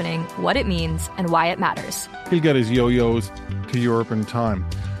what's happening, what it means, and why it matters. He'll get his yo-yos to Europe in time.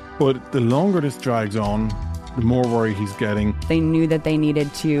 But the longer this drags on, the more worry he's getting. They knew that they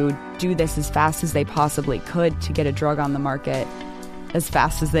needed to do this as fast as they possibly could to get a drug on the market as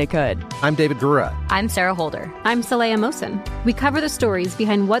fast as they could. I'm David Gura. I'm Sarah Holder. I'm Saleha Mohsen. We cover the stories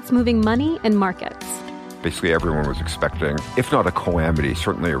behind what's moving money and markets. Basically, everyone was expecting, if not a calamity,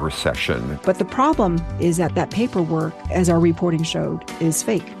 certainly a recession. But the problem is that paperwork, as our reporting showed, is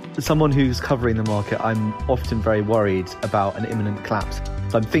fake. As someone who's covering the market, I'm often very worried about an imminent collapse.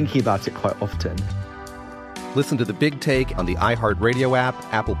 So I'm thinking about it quite often. Listen to The Big Take on the iHeartRadio app,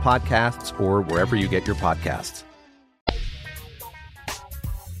 Apple Podcasts, or wherever you get your podcasts.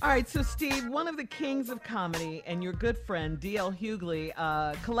 All right, so Steve, one of the kings of comedy and your good friend, D.L. Hughley,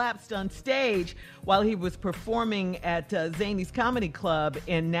 collapsed on stage while he was performing at Zany's Comedy Club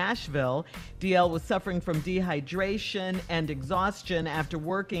in Nashville. D.L. was suffering from dehydration and exhaustion after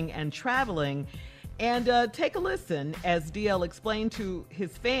working and traveling. And take a listen as D.L. explained to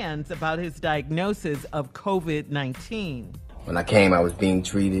his fans about his diagnosis of COVID-19. When I came, I was being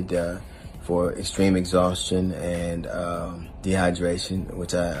treated for extreme exhaustion and dehydration,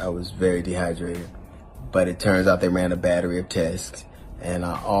 which I was very dehydrated. But it turns out they ran a battery of tests, and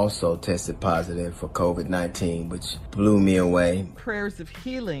I also tested positive for COVID-19, which blew me away. Prayers of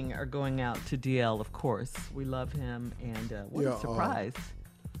healing are going out to DL, of course. We love him, and what a surprise.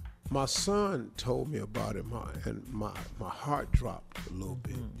 My son told me about it, and my heart dropped a little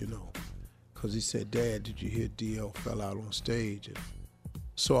bit, because he said, Dad, did you hear DL fell out on stage? And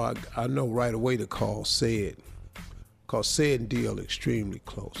so I know right away to call Said, because Said and DL are extremely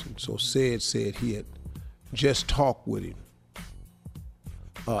close. And so Said said he had just talked with him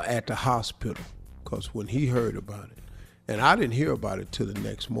at the hospital, because when he heard about it, and I didn't hear about it till the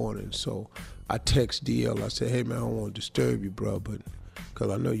next morning, so I text DL. I said, hey, man, I don't want to disturb you, bro, but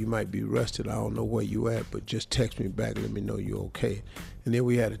because I know you might be rested. I don't know where you at, but just text me back and let me know you're okay. And then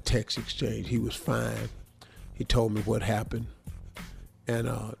we had a text exchange. He was fine. He told me what happened. And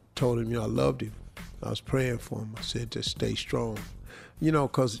told him, I loved him. I was praying for him. I said, just stay strong.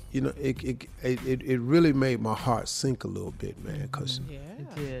 Because, it really made my heart sink a little bit, man. Because,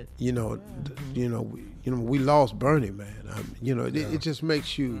 it did. We lost Bernie, man. It just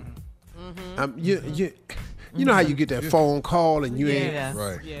makes you, you know how you get that phone call and you ain't,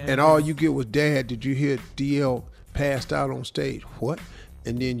 right. And all you get was, Dad, did you hear DL passed out on stage? What?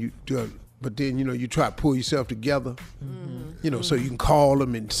 And then you do. But then, you try to pull yourself together, so you can call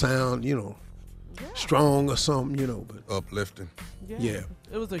them and sound, strong or something, but uplifting. Yeah.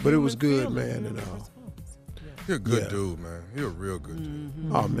 It was but it was good, man. And you're a good dude, man. You're a real good dude.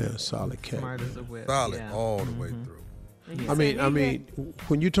 Oh, man, solid cat. Smart as a whip. Solid all the way through. I mean,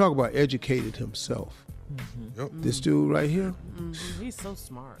 when you talk about educated himself, this dude right here. He's so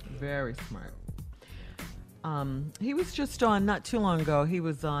smart. Very smart. He was just on, not too long ago, he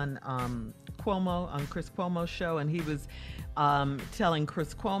was on Cuomo, on Chris Cuomo's show, and he was telling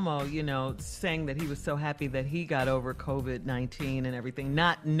Chris Cuomo, saying that he was so happy that he got over COVID-19 and everything,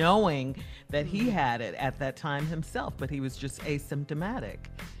 not knowing that he had it at that time himself, but he was just asymptomatic,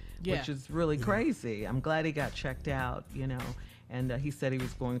 which is really crazy. I'm glad he got checked out, and he said he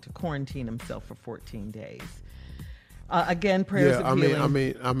was going to quarantine himself for 14 days. Again, prayers of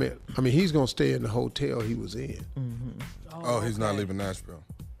healing. I mean, he's gonna stay in the hotel he was in. Oh, he's not leaving Nashville.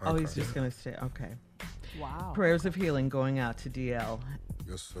 Okay. Oh, he's just gonna stay. Okay. Wow. Prayers of healing going out to DL.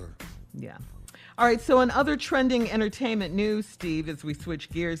 Yes, sir. Yeah. All right. So, in other trending entertainment news, Steve, as we switch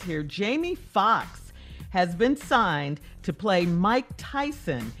gears here, Jamie Foxx has been signed to play Mike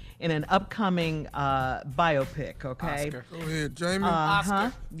Tyson in an upcoming biopic, okay? Oscar. Go ahead, Jamie.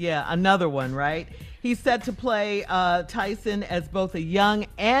 Oscar. Yeah, another one, right? He's set to play Tyson as both a young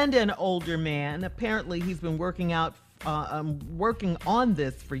and an older man. Apparently, he's been working on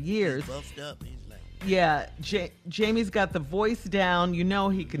this for years. He's buffed up. He's like... Yeah, Jamie's got the voice down. You know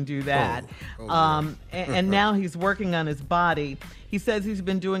he can do that. And now he's working on his body. He says he's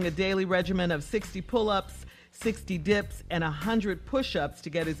been doing a daily regimen of 60 pull-ups, 60 dips, and 100 push-ups to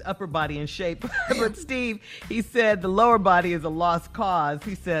get his upper body in shape. But Steve, he said the lower body is a lost cause.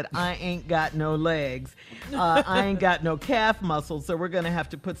 He said, I ain't got no legs. I ain't got no calf muscles, so we're going to have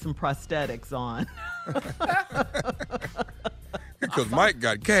to put some prosthetics on. Because Mike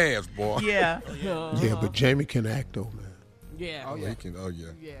got calves, boy. Yeah. Yeah, but Jamie can act, though, man. Yeah. Oh, yeah. He can. Oh, yeah.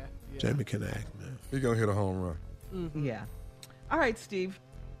 Yeah. Jamie can act, man. He going to hit a home run. Mm-hmm. Yeah. All right, Steve.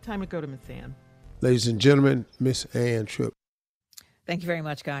 Time to go to Miss Ann. Ladies and gentlemen, Miss Ann Tripp. Thank you very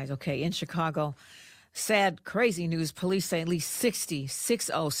much, guys. Okay, in Chicago, sad, crazy news. Police say at least 60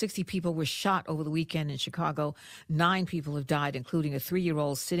 people were shot over the weekend in Chicago. 9 people have died, including a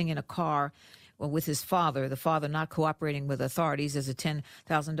 3-year-old sitting in a car with his father, the father not cooperating with authorities. As a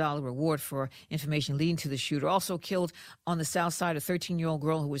 $10,000 reward for information leading to the shooter. Also killed on the south side, a 13-year-old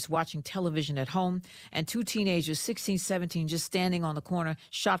girl who was watching television at home, and 2 teenagers, 16, 17, just standing on the corner,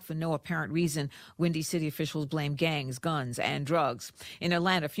 shot for no apparent reason. Windy City officials blame gangs, guns, and drugs. In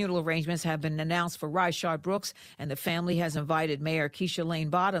Atlanta, funeral arrangements have been announced for Rayshard Brooks, and the family has invited Mayor Keisha Lane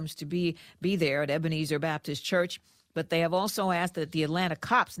Bottoms to be there at Ebenezer Baptist Church. But they have also asked that the Atlanta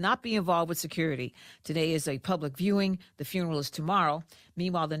cops not be involved with security. Today is a public viewing. The funeral is tomorrow.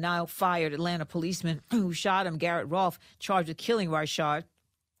 Meanwhile, the now fired Atlanta policeman who shot him, Garrett Rolfe, charged with killing Rayshard,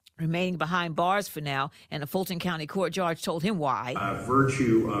 remaining behind bars for now, and a Fulton County court judge told him why. By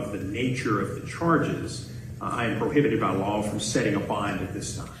virtue of the nature of the charges, I am prohibited by law from setting a bond at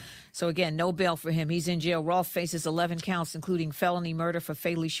this time. So again, no bail for him. He's in jail. Rolfe faces 11 counts, including felony murder for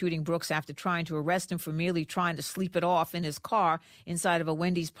fatally shooting Brooks after trying to arrest him for merely trying to sleep it off in his car inside of a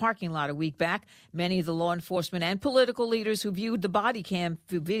Wendy's parking lot a week back. Many of the law enforcement and political leaders who viewed the body cam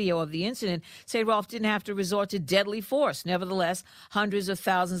video of the incident say Rolfe didn't have to resort to deadly force. Nevertheless, hundreds of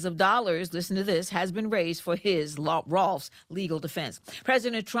thousands of dollars, listen to this, has been raised for Rolfe's legal defense.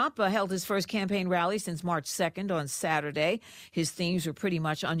 President Trump held his first campaign rally since March 2nd on Saturday. His themes were pretty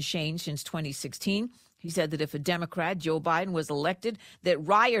much unchanged since 2016. He said that if a Democrat, Joe Biden, was elected, that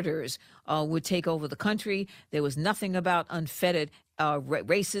rioters would take over the country. There was nothing about unfettered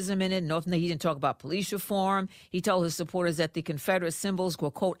racism in it. He didn't talk about police reform. He told his supporters that the Confederate symbols were,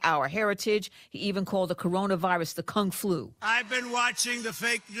 quote, our heritage. He even called the coronavirus the Kung Flu. I've been watching the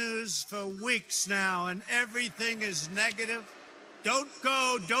fake news for weeks now, and everything is negative. Don't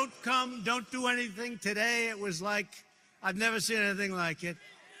go, don't come, don't do anything. Today it was like, I've never seen anything like it.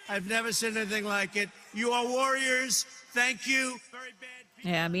 I've never seen anything like it. You are warriors. Thank you. Very bad.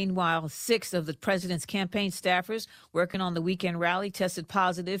 Yeah, meanwhile, 6 of the president's campaign staffers working on the weekend rally tested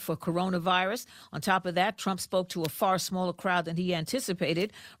positive for coronavirus. On top of that, Trump spoke to a far smaller crowd than he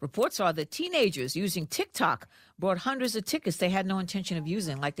anticipated. Reports are that teenagers using TikTok brought hundreds of tickets they had no intention of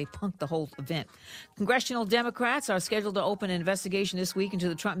using, like they punked the whole event. Congressional Democrats are scheduled to open an investigation this week into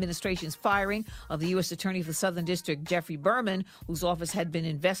the Trump administration's firing of the U.S. Attorney for the Southern District, Jeffrey Berman, whose office had been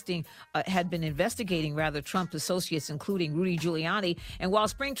investigating Trump's associates, including Rudy Giuliani. And while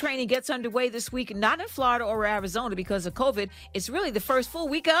spring training gets underway this week, not in Florida or Arizona because of COVID, it's really the first full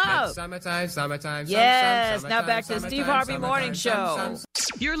week of summertime. Yes. Now back to the Steve Harvey Morning Show.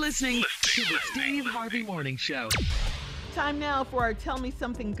 You're listening to the Steve Harvey Morning Show. Time now for our Tell Me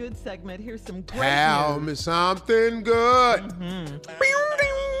Something Good segment. Here's some great Tell news. me something good. Mm-hmm.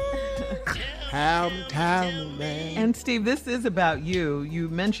 Tell me, man. And Steve, this is about you. You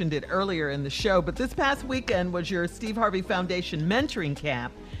mentioned it earlier in the show, but this past weekend was your Steve Harvey Foundation mentoring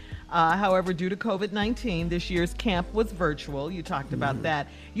camp. However, due to COVID-19, this year's camp was virtual. You talked about that.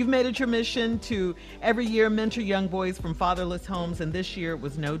 You've made it your mission to every year mentor young boys from fatherless homes, and this year it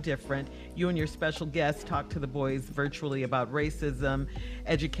was no different. You and your special guest talked to the boys virtually about racism,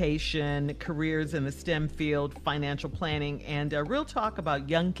 education, careers in the STEM field, financial planning, and real talk about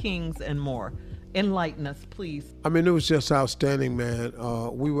young kings and more. Enlighten us, please. I mean, it was just outstanding, man.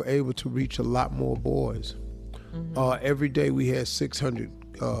 We were able to reach a lot more boys. Every day we had 600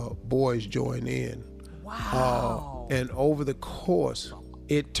 boys join in. Wow. And over the course,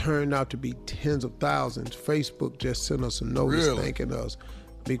 it turned out to be tens of thousands. Facebook just sent us a notice thanking us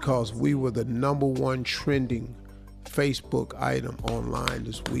because we were the #1 trending Facebook item online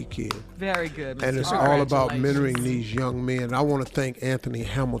this weekend. Very good. And it's all about mentoring these young men. I want to thank Anthony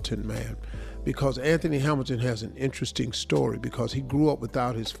Hamilton, man, because Anthony Hamilton has an interesting story because he grew up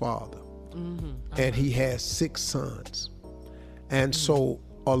without his father. And he has 6 sons. And so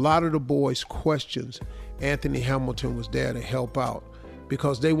a lot of the boys' questions, Anthony Hamilton was there to help out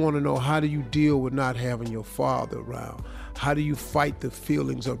because they want to know, how do you deal with not having your father around? How do you fight the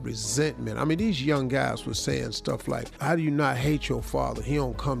feelings of resentment? I mean, these young guys were saying stuff like, how do you not hate your father? He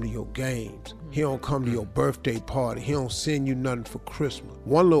don't come to your games. He don't come to your birthday party. He don't send you nothing for Christmas.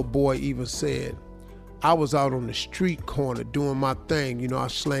 One little boy even said, I was out on the street corner doing my thing. You know, I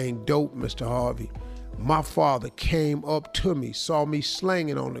slang dope, Mr. Harvey. My father came up to me, saw me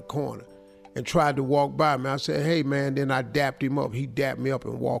slanging on the corner, and tried to walk by me. I said, hey, man, then I dapped him up. He dapped me up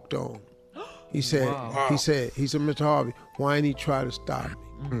and walked on. He said, Mr. Harvey, why ain't he try to stop me?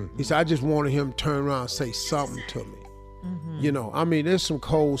 Mm-hmm. He said, I just wanted him to turn around and say something to me. Mm-hmm. You know, I mean, there's some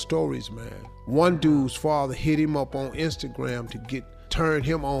cold stories, man. One dude's father hit him up on Instagram to turn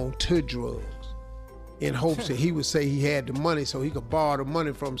him on to drugs in hopes that he would say he had the money so he could borrow the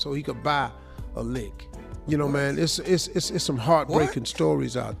money from him so he could buy a lick. You know, man, it's some heartbreaking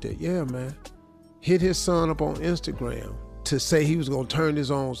stories out there. Yeah, man. Hit his son up on Instagram to say he was going to turn his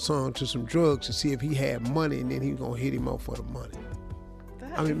own son to some drugs to see if he had money, and then he was going to hit him up for the money.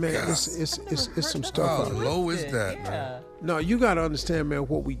 I mean, man, it's some stuff out there. How low is that, man? No, you got to understand, man,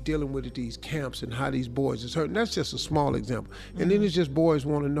 what we dealing with at these camps and how these boys is hurting. That's just a small example. And then it's just boys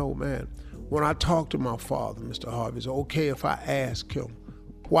want to know, man, when I talk to my father, Mr. Harvey, it's okay if I ask him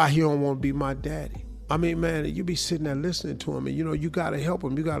why he don't want to be my daddy. I mean, man, you be sitting there listening to him, and, you know, you got to help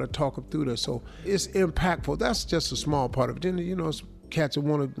him. You got to talk him through this. So it's impactful. That's just a small part of it. Then, you know, it's cats that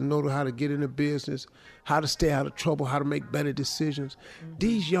want to know how to get into business, how to stay out of trouble, how to make better decisions.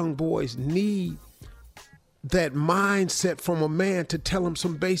 These young boys need that mindset from a man to tell them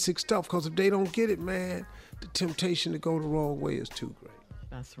some basic stuff, because if they don't get it, man, the temptation to go the wrong way is too great.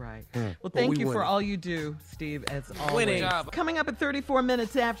 That's right. Well, thank you for all you do, Steve, as always. Coming up at 34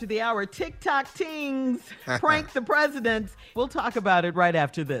 minutes after the hour, TikTok teens prank the president. We'll talk about it right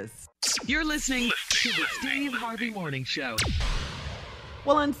after this. You're listening to the Steve Harvey Morning Show.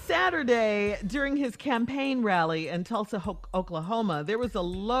 Well, on Saturday, during his campaign rally in Tulsa, Oklahoma, there was a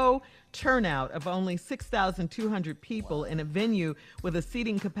low turnout of only 6,200 people in a venue with a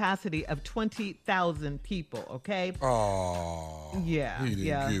seating capacity of 20,000 people, okay? Oh, yeah, he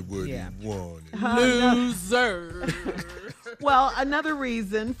didn't get what he wanted. Loser. Well, another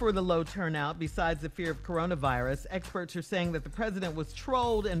reason for the low turnout, besides the fear of coronavirus, experts are saying that the president was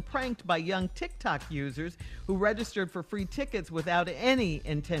trolled and pranked by young TikTok users who registered for free tickets without any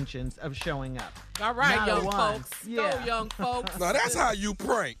intentions of showing up. All right, Not young one. folks. Yeah. Go, young folks. Now, that's how you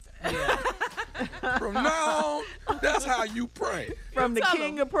prank. Yeah. From now on, that's how you prank. From the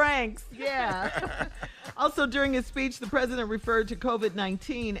king of pranks. Yeah. Also, during his speech, the president referred to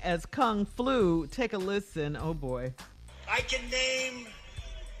COVID-19 as Kung Flu. Take a listen. Oh, boy. I can name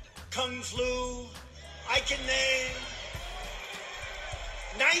Kung Flu. I can name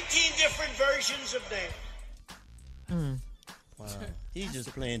 19 different versions of them. Wow. He's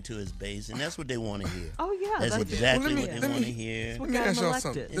just playing to his base, and that's what they want to hear. Oh, yeah. That's exactly what they want to hear. Let me ask y'all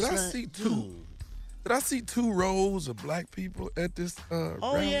something. Did I see two rows of black people at this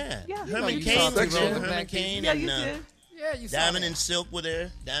rally? Yeah. Herman Cain Yeah, and you did. Yeah, you saw Diamond that. and Silk were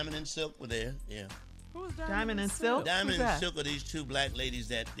there. Diamond and Silk were there. Yeah. Who's Diamond and Silk? Diamond and Silk are these two black ladies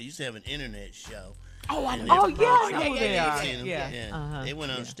that they used to have an internet show. Oh, I And know. they- Oh, yeah, I know who Yeah, they are. you've seen them. Yeah. Uh-huh. They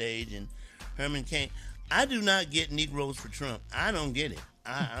went on stage, and Herman Cain. I do not get Negroes for Trump. I don't get it.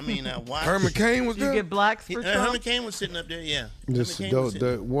 I mean, I watch. Herman Cain was there? You get blacks for Trump? Herman Cain was sitting up there, yeah.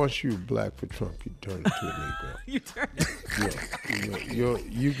 Once you black for Trump, you turn into a Negro. You turn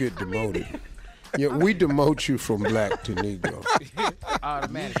you get demoted. We demote you from black to Negro.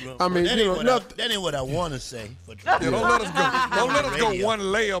 Automatically. I mean, that ain't what I want to say for Trump. Yeah, don't let us go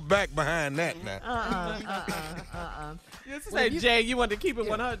one layer back behind that now. You say, Jay, you want to keep it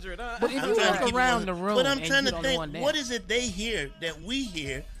 100, huh? But if you look around the room, but I'm trying to and think, what is it they hear that we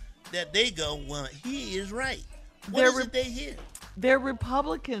hear that they go, well, he is right? What is it they hear? They're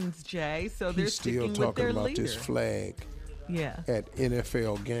Republicans, Jay, so they're He's still sticking with their talking about leader. this flag Yeah. at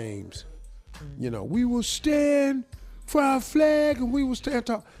NFL games. You know, we will stand for our flag and we will stand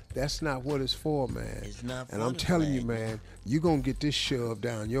tall. That's not what it's for, man. It's not for And I'm the telling you, flag. man, you're going to get this shoved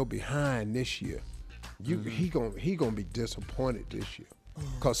down your behind this year. He gonna be disappointed this year.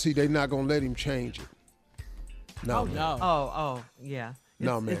 Because, see, they're not going to let him change it. No, man. No. Oh, yeah.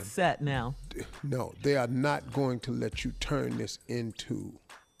 No, man. It's set now. No, they are not going to let you turn this into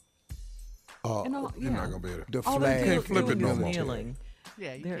You're not gonna be able to. the All flag. they can't flip it no more. kneeling.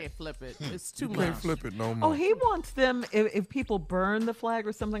 Yeah, you can't flip it. It's too You much. can't flip it no more. Oh, he wants them, if people burn the flag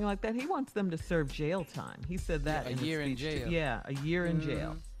or something like that, he wants them to serve jail time. He said that A in his year in speech, too. jail. Yeah, a year in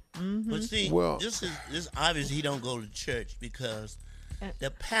jail. But see, Well- this obvious he don't go to church because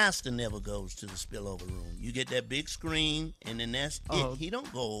The pastor never goes to the spillover room. You get that big screen, and then that's it. He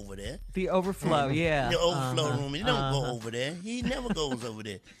don't go over there. The overflow, yeah. The overflow room. He don't go over there. He never goes over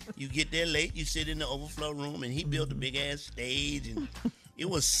there. You get there late, you sit in the overflow room, and he built a big-ass stage, and it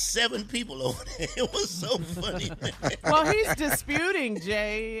was 7 people over there. It was so funny. Well, he's disputing,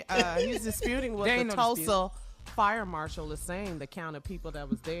 Jay. He's disputing what the Tulsa fire marshal is saying, the count of people that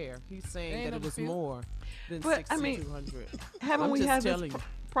was there. He's saying that it was more than 6,200. Haven't we had this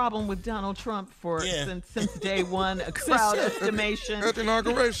problem with Donald Trump since day one? A crowd estimation. At the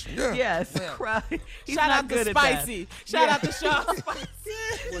inauguration, yeah. Yes, crowd. He's Shout not out good to at that. Spicy. Shout out to Sean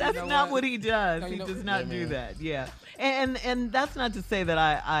Spicy. That's not what he does. He does not do that. Yeah. And that's not to say that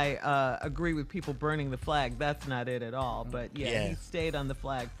I agree with people burning the flag. That's not it at all. But he stayed on the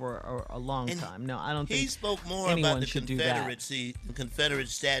flag for a long time. No, I don't think he spoke more about the Confederacy, the Confederate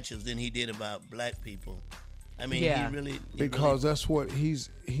statues, than he did about black people. I mean, he really because that's what he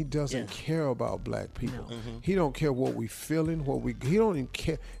doesn't care about black people. No. He don't care what we feeling, he don't even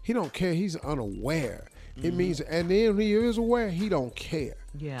care. He don't care. He's unaware. It means, and then he is aware. He don't care.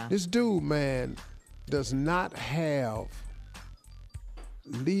 Yeah. This dude, man, does not have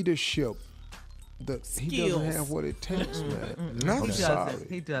leadership. He doesn't have what it takes, man. No,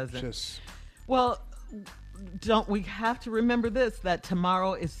 he doesn't. Well, don't we have to remember this, that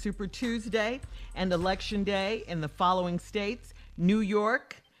tomorrow is Super Tuesday and Election Day in the following states: New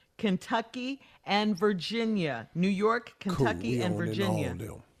York, Kentucky, and Virginia. New York, Kentucky, and Virginia.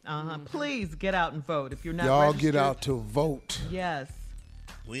 Please get out and vote if you're not registered. Get out to vote. Yes.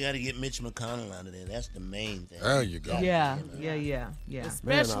 We got to get Mitch McConnell out of there. That's the main thing. There you go. Yeah. Especially,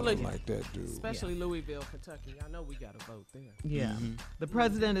 man, I don't like that dude. Especially Louisville, Kentucky. I know we got to vote there. Yeah. The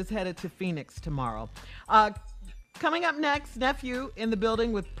president is headed to Phoenix tomorrow. Coming up next, nephew in the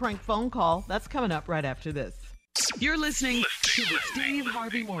building with prank phone call. That's coming up right after this. You're listening to the Steve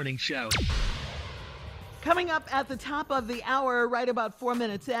Harvey Morning Show. Coming up at the top of the hour, right about 4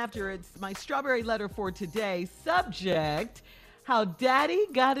 minutes after, it's my strawberry letter for today. Subject: how Daddy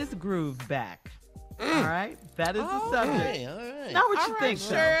got his groove back. All right, that is the subject. All right. Not what you think,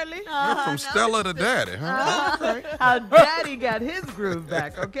 Shirley. From Stella to Daddy, huh? How Daddy got his groove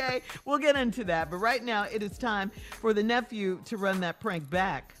back, okay? We'll get into that. But right now, it is time for the nephew to run that prank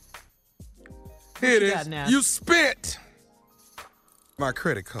back. Here it is. You spent my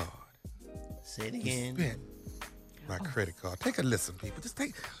credit card. Say it again. You spent my credit card. Take a listen, people. Just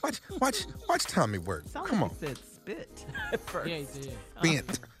watch Tommy work. Come on. Said spit at first. Yeah, he did.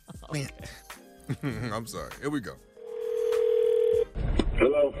 Spent. I'm sorry. Here we go.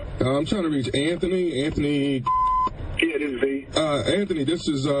 Hello. I'm trying to reach Anthony. Anthony. Yeah, this is V. Anthony, this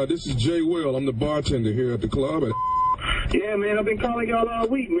is Jay Will. I'm the bartender here at the club. Yeah, man, I've been calling y'all all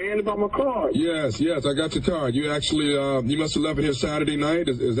week, man, about my card. Yes, I got your card. You actually, you must have left it here Saturday night.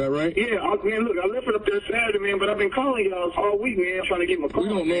 Is that right? Yeah, man, look, I left it up there Saturday, man, but I've been calling y'all all week, man, trying to get my card.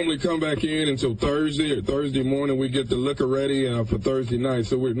 We don't normally come back in until Thursday or Thursday morning. We get the liquor ready for Thursday night,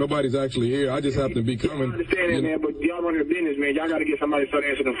 so nobody's actually here. I just happen to be coming. I understand that, man, but y'all run your business, man. Y'all got to get somebody to start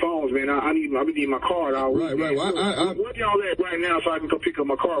answering the phones, man. I need my card all week. Right. Well, where y'all at right now so I can go pick up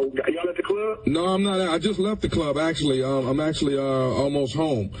my car? Y'all at the club? No, I'm not. I just left the club, actually. I'm actually almost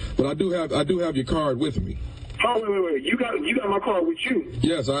home, but I do have your card with me. Oh, wait. You got my card with you?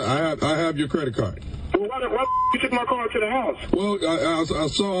 Yes, I have your credit card. Well, why you took my card to the house? Well, I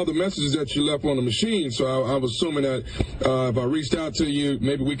saw all the messages that you left on the machine, so I was assuming that if I reached out to you,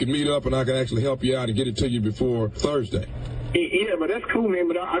 maybe we could meet up and I could actually help you out and get it to you before Thursday. Yeah, but that's cool, man.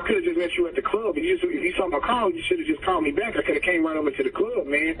 But I could have just met you at the club. If you saw my call, you should have just called me back. I could have came right over to the club,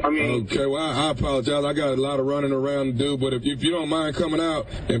 man. I mean. Okay, well, I apologize. I got a lot of running around to do. But if you don't mind coming out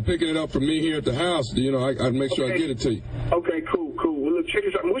and picking it up from me here at the house, I'd make sure I get it to you. Okay, cool. Well, look, check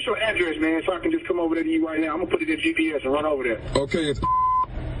this out. What's your address, man, so I can just come over there to you right now? I'm gonna put it in GPS and run over there. Okay, it's.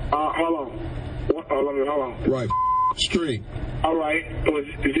 Hold on. Right. Street. All right. Is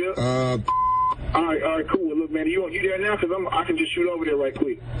it? All right, cool. Well, look, man, you there now? Because I can just shoot over there right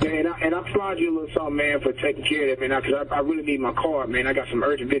quick. Man, and I applaud you a little something, man, for taking care of that, man, because I really need my card, man. I got some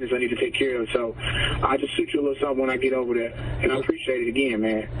urgent business I need to take care of, so I'll just shoot you a little something when I get over there, and I appreciate it again,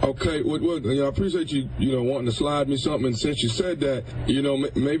 man. Okay, well, I appreciate you, wanting to slide me something, and since you said that,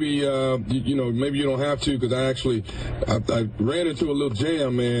 maybe you don't have to, because I ran into a little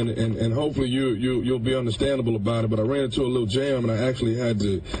jam, man, and hopefully you'll be understandable about it, but I ran into a little jam, and I actually had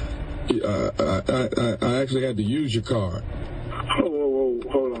to... I actually had to use your card. Whoa,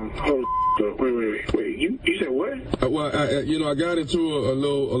 hold on. Wait. You said what? I got into a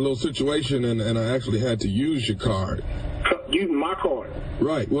little situation, and I actually had to use your card. You using my card.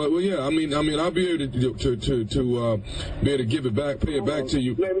 Right. Well, yeah. I mean, I'll be able to be able to give it back, pay it back to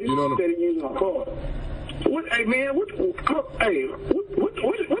you. Man, you know what I'm using my card. Hey man, what the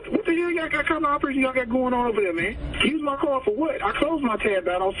hell y'all got kind of operation y'all got going on over there, man? Use my card for what? I closed my tab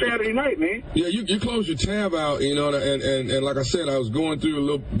out on Saturday night, man. Yeah, you closed your tab out, you know, and like I said, I was going through a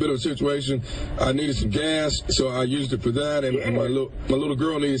little bit of a situation. I needed some gas, so I used it for that, and my little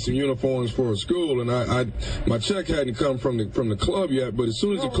girl needed some uniforms for her school, and my check hadn't come from the club yet, but as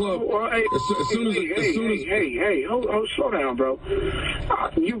soon as the club, slow down, bro.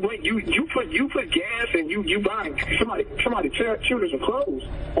 You put gas and you buying somebody children some clothes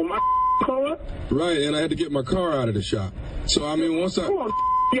on my card? Right, and I had to get my car out of the shop. So I mean, once your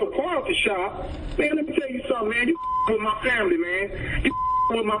car out the shop, man. Let me tell you something, man. You with my family, man. You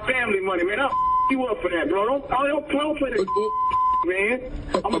with my family money, man. I'll you up for that, bro. Don't play that, man.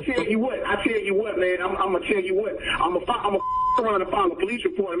 I'm gonna tell you what. I tell you what, man. I'm gonna tell you what. I'm gonna around and file a police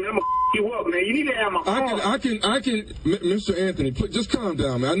report, man. I'm gonna you up, man. You need to have my car. I can, Mr. Anthony, please, just calm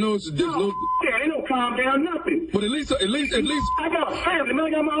down, man. I know it's a little. Yeah, ain't no calm down, nothing. But at least. I got a family, man. I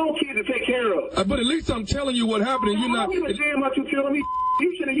got my own kids to take care of. But at least I'm telling you what happened, and you're not. I don't give a damn about you telling me.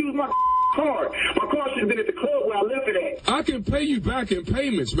 You should have used my card. My car should have been at the club where I left it at. I can pay you back in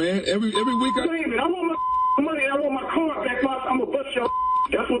payments, man. Every week. I want my money. I want my car back. I'm gonna bust your.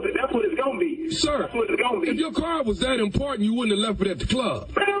 That's what it's gonna be. Sir, that's what it's gonna be. If your car was that important, you wouldn't have left it at the club.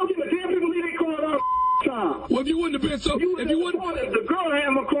 Man, I don't give a damn. People leave their car all the time. Well, if you wouldn't have been so, the girl had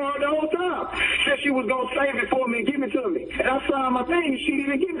my car the whole time. Said she was gonna save it for me and give it to me. And I signed my thing, and she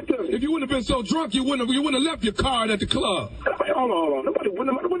didn't give it to me. If you wouldn't have been so drunk, you wouldn't have left your card at the club. Hold on. Nobody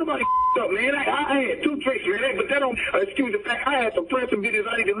up, man. I had 2 drinks, man. But that don't excuse the fact I had some pressing videos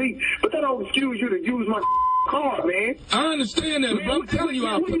I need to delete. But that don't excuse you to use my card, man. I understand that, man, but I'm telling you,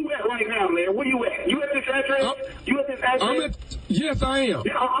 where you at right now, man? Where you at? You at this address? Yes, I am.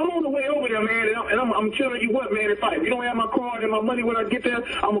 Yeah, I'm on the way over there, man, and I'm telling you what, man. If you don't have my card and my money when I get there,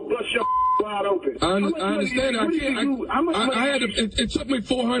 I'm gonna bust your wide open. I understand. It took me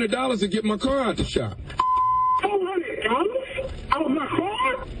 $400 to get my car out the shop. $400 out of my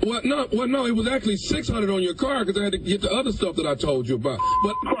car? Well, no, it was actually $600 on your car because I had to get the other stuff that I told you about.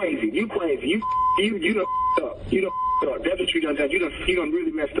 But you crazy. You done up. You done up. That's what you done done. You done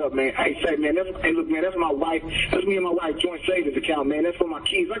really messed up, man. Hey, say, man, look, man, that's my wife. That's me and my wife joint savings account, man. That's for my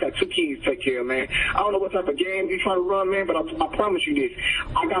kids. I got 2 kids to take care of, man. I don't know what type of game you trying to run, man, but I promise you this.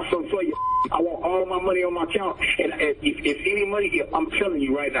 I got something for you. I want all my money on my account. And if any money, I'm telling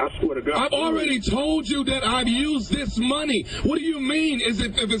you right now, I swear to God. I've already told you that I've used this money. What do you mean if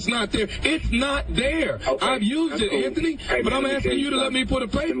it's not there? It's not there. Okay, I've used it, cool. Anthony, hey, but man, I'm asking you to let me put a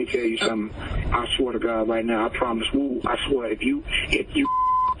pay. Let me tell you something. I swear to God right now, I promise. Woo, I swear, if you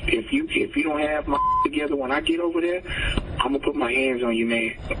don't have my together when I get over there, I'm gonna put my hands on you,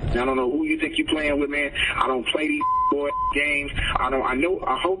 man. I don't know who you think you playing with, man. I don't play these boy games. I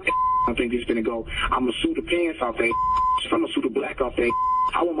hope I don't think this is gonna go. I'm gonna sue the pants off that. I'm gonna sue the black off that.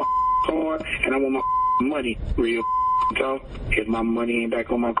 I want my card and I want my money. Real talk. If my money ain't back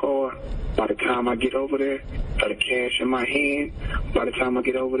on my card, by the time I get over there, got the cash in my hand, by the time I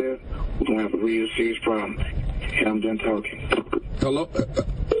get over there, we're gonna have a real serious problem. And I'm done talking. Hello?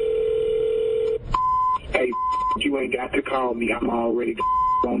 Hey, you ain't got to call me. I'm already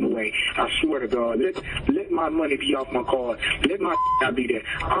on the way. I swear to God, let my money be off my card. Let my not be there.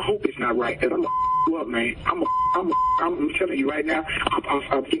 I hope it's not right, because I'm up, man. I'm telling you right now. I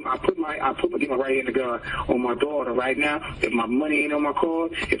put my right hand to God on my daughter right now. If my money ain't on my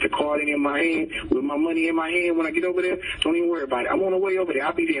card, if the card ain't in my hand, with my money in my hand when I get over there, don't even worry about it. I'm on the way over there.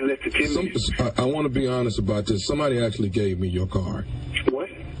 I'll be there in less than 10 minutes. I want to be honest about this. Somebody actually gave me your card. What?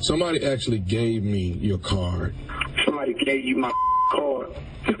 Somebody actually gave me your card. Somebody gave you my card.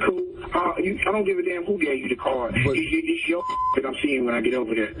 It's cool. I don't give a damn who gave you the card. It's your that I'm seeing when I get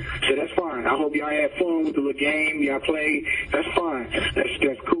over there. So that's fine. I hope y'all had fun with the little game y'all played. That's fine.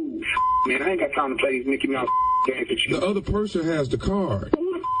 That's cool. Man, I ain't got time to play these Mickey Mouse games with you. The other person has the card.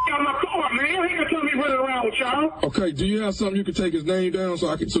 Who the got my card, man? I ain't got time to be running around with y'all. Okay, do you have something you can take his name down so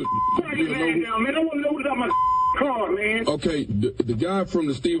I can... Take his name down, man. I want to know who's got my card, man. Okay, the guy from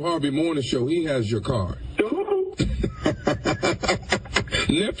the Steve Harvey Morning Show, he has your card.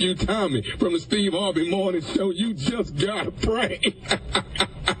 Nephew Tommy from the Steve Harvey Morning Show, you just got a prank.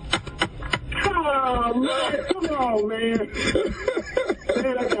 Oh, man. Come on, man.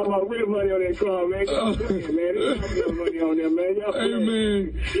 Man, I got my real money on that car, man. Man, there's no money on there, man. Hey,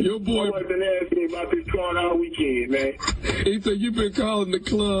 man, your boy... I wasn't asking me about this car all weekend, man. He said you've been calling the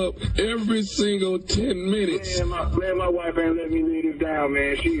club every single 10 minutes. Man, my wife ain't let me leave this down,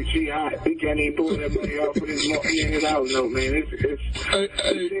 man. She hot. He can't even pull that money off for this $1,000 note, man. It's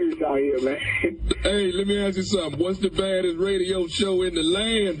serious out here, man. Hey, let me ask you something. What's the baddest radio show in the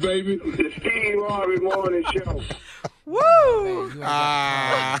land, baby? The Steve Harvey Morning Show. Woo! You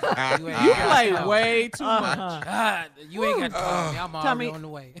play way too much. God, you ain't got to call me. I'm already on the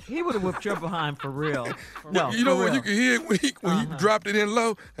way. He would have whipped your behind for real. No, you know what? You can hear it when he dropped it in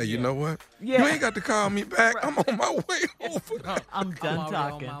low. Hey, you know what? Yeah. You ain't got to call me back. I'm on my way over. I'm done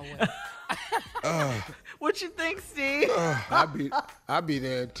talking. On my way. What you think, Steve? I'll be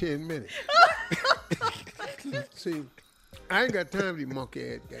there in 10 minutes. See, I ain't got time for these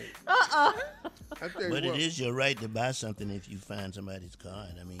monkey ass games. But it is your right to buy something if you find somebody's car.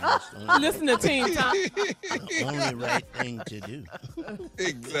 I mean, that's the only Listen to Team Tom. the only right thing to do.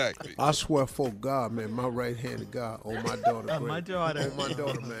 Exactly. I swear for God, man, my right hand to God on my daughter. My daughter. On my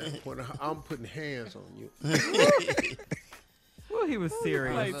daughter, man. When I'm putting hands on you. Well, he was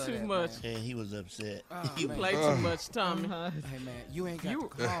serious. You played too much. Yeah, he was upset. You played too much, Tommy. Hey, man, you ain't got to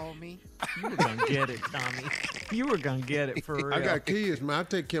call me. You were going to get it, Tommy. You were going to get it for real. I got kids, man. I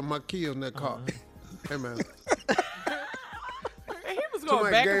take care of my kids in that car. Hey, man. He was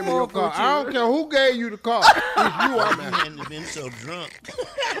going back and forth. I don't care who gave you the car. It's you, I'm You at. hadn't been so drunk.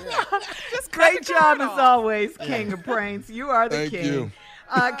 Great job as always, King of Pranks. You are the Thank king. you.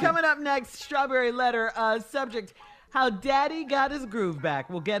 Coming up next, Strawberry Letter. Subject, how Daddy got his groove back.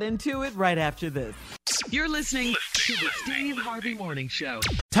 We'll get into it right after this. You're listening to the Steve Harvey Morning Show.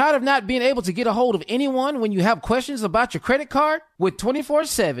 Tired of not being able to get a hold of anyone when you have questions about your credit card? With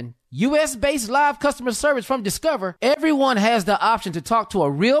 24/7 U.S.-based live customer service from Discover, everyone has the option to talk to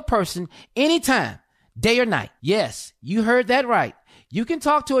a real person anytime, day or night. Yes, you heard that right. You can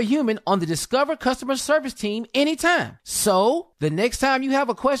talk to a human on the Discover customer service team anytime. So, the next time you have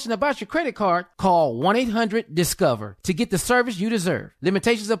a question about your credit card, call 1-800-DISCOVER to get the service you deserve.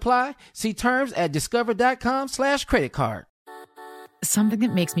 Limitations apply. See terms at discover.com/creditcard. Something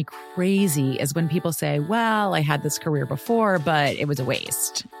that makes me crazy is when people say, well, I had this career before, but it was a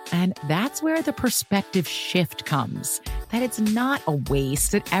waste. And that's where the perspective shift comes, that it's not a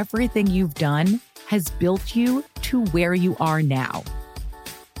waste, that everything you've done has built you to where you are now.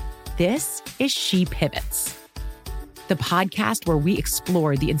 This is She Pivots, the podcast where we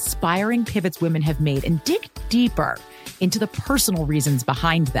explore the inspiring pivots women have made and dig deeper into the personal reasons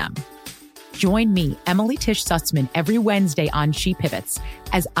behind them. Join me, Emily Tish Sussman, every Wednesday on She Pivots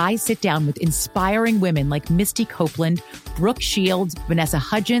as I sit down with inspiring women like Misty Copeland, Brooke Shields, Vanessa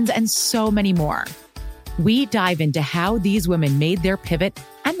Hudgens, and so many more. We dive into how these women made their pivot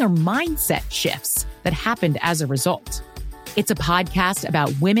and their mindset shifts that happened as a result. It's a podcast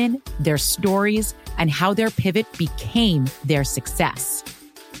about women, their stories, and how their pivot became their success.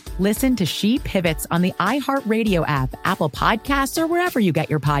 Listen to She Pivots on the iHeartRadio app, Apple Podcasts, or wherever you get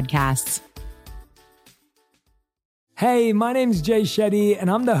your podcasts. Hey, my name's Jay Shetty, and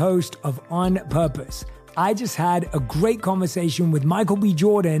I'm the host of On Purpose. I just had a great conversation with Michael B.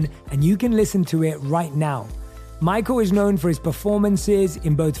 Jordan, and you can listen to it right now. Michael is known for his performances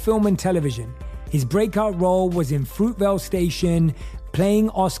in both film and television. His breakout role was in Fruitvale Station, playing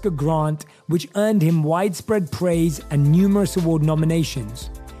Oscar Grant, which earned him widespread praise and numerous award nominations.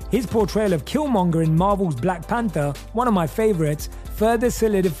 His portrayal of Killmonger in Marvel's Black Panther, one of my favorites, further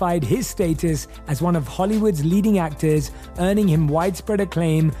solidified his status as one of Hollywood's leading actors, earning him widespread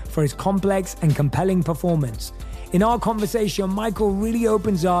acclaim for his complex and compelling performance. In our conversation, Michael really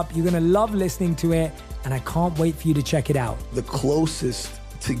opens up. You're going to love listening to it, and I can't wait for you to check it out. The closest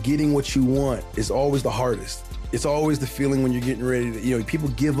to getting what you want is always the hardest. It's always the feeling when you're getting ready to, people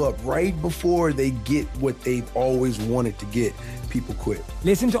give up right before they get what they've always wanted to get. People quit.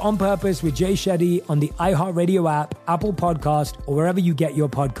 Listen to On Purpose with Jay Shetty on the iHeartRadio app, Apple Podcast, or wherever you get your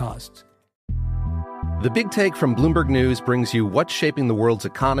podcasts. The Big Take from Bloomberg News brings you what's shaping the world's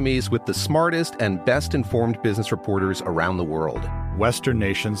economies with the smartest and best-informed business reporters around the world. Western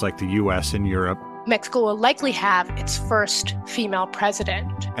nations like the U.S. and Europe. Mexico will likely have its first female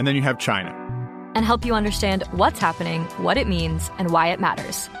president. And then you have China. And help you understand what's happening, what it means, and why it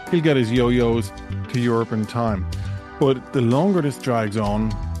matters. He'll get his yo-yos to Europe in time. But the longer this drags on,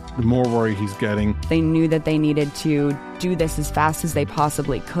 the more worry he's getting. They knew that they needed to do this as fast as they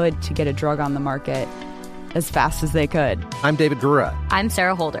possibly could to get a drug on the market as fast as they could. I'm David Gura. I'm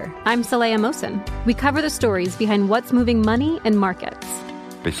Sarah Holder. I'm Saleha Mohsen. We cover the stories behind what's moving money and markets.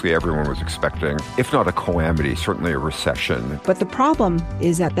 Basically, everyone was expecting, if not a calamity, certainly a recession. But the problem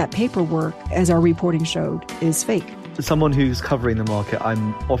is that paperwork, as our reporting showed, is fake. As someone who's covering the market,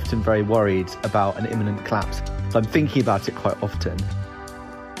 I'm often very worried about an imminent collapse. I'm thinking about it quite often.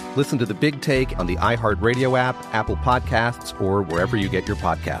 Listen to The Big Take on the iHeartRadio app, Apple Podcasts, or wherever you get your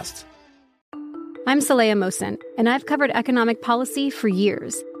podcasts. I'm Saleha Mohsen, and I've covered economic policy for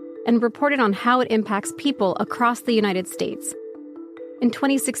years and reported on how it impacts people across the United States. In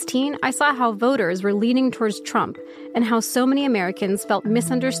 2016, I saw how voters were leaning towards Trump and how so many Americans felt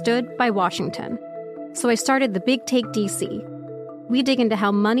misunderstood by Washington. So I started The Big Take DC. We dig into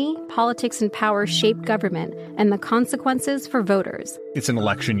how money, politics, and power shape government and the consequences for voters. It's an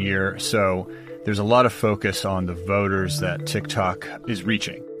election year, so there's a lot of focus on the voters that TikTok is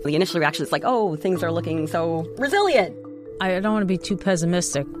reaching. The initial reaction is like, oh, things are looking so resilient. I don't want to be too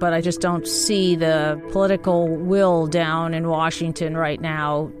pessimistic, but I just don't see the political will down in Washington right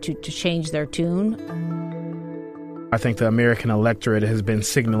now to change their tune. I think the American electorate has been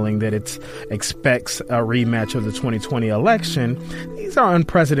signaling that it expects a rematch of the 2020 election. These are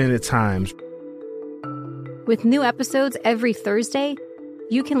unprecedented times. With new episodes every Thursday,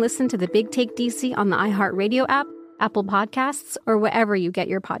 you can listen to The Big Take DC on the iHeartRadio app, Apple Podcasts, or wherever you get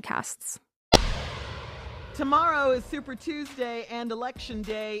your podcasts. Tomorrow is Super Tuesday and Election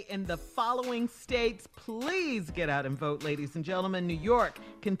Day in the following states. Please get out and vote, ladies and gentlemen. New York,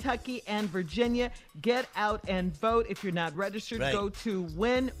 Kentucky, and Virginia. Get out and vote. If you're not registered, go to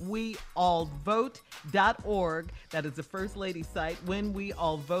whenweallvote.org. That is the First Lady site,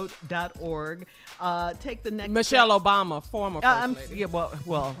 whenweallvote.org. Take the next Michelle Obama, former First Lady. Yeah,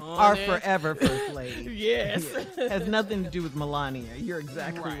 well, our forever First Lady. Yes. Has nothing to do with Melania. You're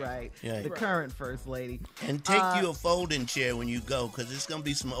exactly right. Yeah. The current First Lady. And take you a folding chair when you go, because it's going to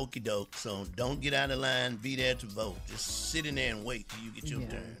be some okie doke. So don't get out of line. Be there to vote. Just sit in there and wait till you get your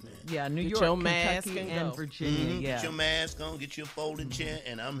turn. Yeah, New Get York, your mask Kentucky, and and go. Virginia. Yeah. Get your mask on, get your folding chair,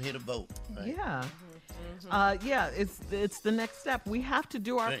 and I'm here to vote. Right? Yeah. It's the next step. We have to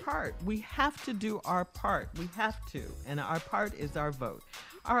do our part. We have to do our part. We have to. And our part is our vote.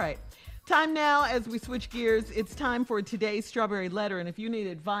 All right. Time now, as we switch gears, it's time for today's Strawberry Letter. And if you need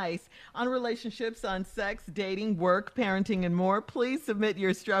advice on relationships, on sex, dating, work, parenting, and more, please submit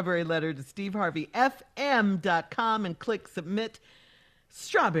your Strawberry Letter to steveharveyfm.com and click Submit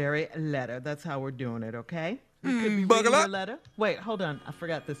Strawberry Letter. That's how we're doing it, okay? We could be reading your letter. Wait, hold on. I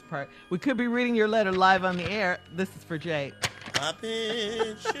forgot this part. We could be reading your letter live on the air. This is for Jay.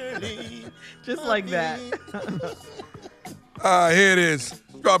 Poppin' Shirley. Just like that. Here it is.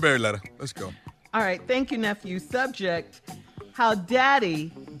 Strawberry Letter. Let's go. All right. Thank you, nephew. Subject, how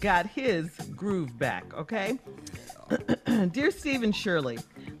Daddy got his groove back, okay? Dear Steve and Shirley,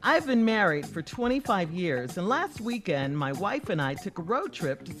 I've been married for 25 years, and last weekend, my wife and I took a road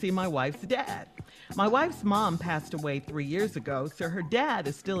trip to see my wife's dad. My wife's mom passed away 3 years ago, so her dad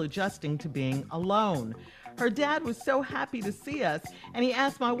is still adjusting to being alone. Her dad was so happy to see us, and he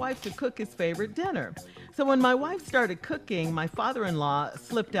asked my wife to cook his favorite dinner. So when my wife started cooking, my father-in-law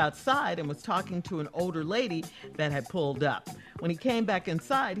slipped outside and was talking to an older lady that had pulled up. When he came back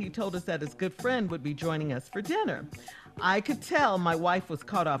inside, he told us that his good friend would be joining us for dinner. I could tell my wife was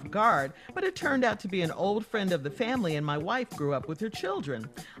caught off guard, but it turned out to be an old friend of the family, and my wife grew up with her children.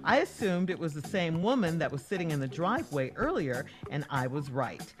 I assumed it was the same woman that was sitting in the driveway earlier, and I was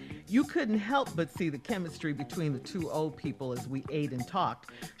right. You couldn't help but see the chemistry between the two old people as we ate and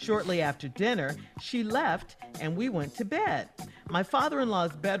talked. Shortly after dinner, she left, and we went to bed. My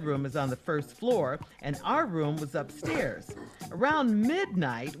father-in-law's bedroom is on the first floor, and our room was upstairs. Around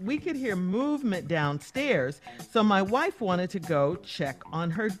midnight, we could hear movement downstairs, so my wife wanted to go check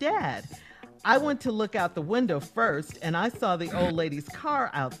on her dad. I went to look out the window first, and I saw the old lady's car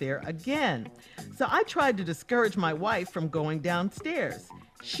out there again. So I tried to discourage my wife from going downstairs.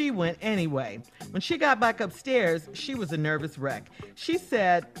 She went anyway. When she got back upstairs, she was a nervous wreck. She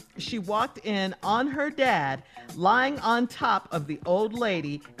said she walked in on her dad lying on top of the old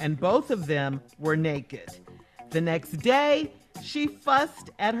lady, and both of them were naked. The next day, she fussed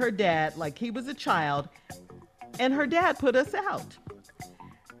at her dad like he was a child, and her dad put us out.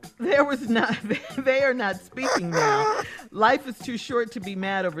 They are not speaking now. Life is too short to be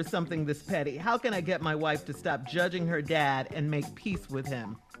mad over something this petty. How can I get my wife to stop judging her dad and make peace with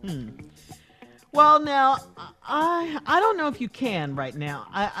him? Well, now, I don't know if you can right now.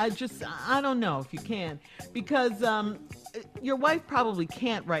 I don't know if you can, because your wife probably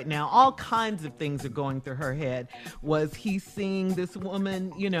can't right now. All kinds of things are going through her head. Was he seeing this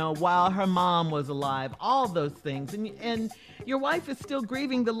woman, while her mom was alive? All those things. And your wife is still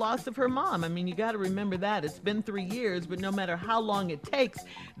grieving the loss of her mom. I mean, you got to remember that. It's been 3 years, but no matter how long it takes,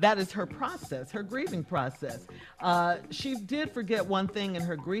 that is her process, her grieving process. She did forget one thing in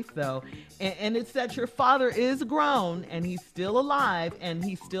her grief, though, and it's that your father is grown and he's still alive and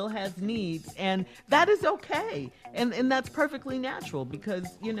he still has needs, and that is okay. And that's perfectly natural because,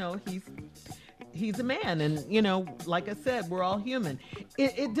 he's a man, and like I said, we're all human.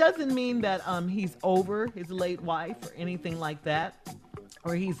 It doesn't mean that he's over his late wife or anything like that,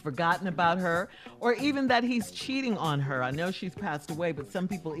 or he's forgotten about her, or even that he's cheating on her. I know she's passed away, but some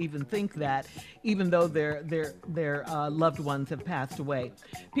people even think that, even though their loved ones have passed away.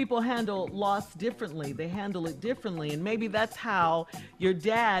 People handle loss differently. They handle it differently, and maybe that's how your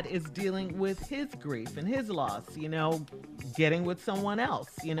dad is dealing with his grief and his loss, getting with someone else,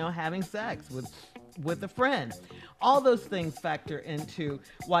 having sex with a friend. All those things factor into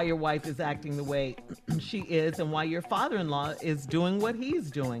why your wife is acting the way she is and why your father-in-law is doing what he's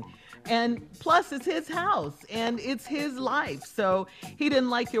doing. And plus, it's his house and it's his life. So he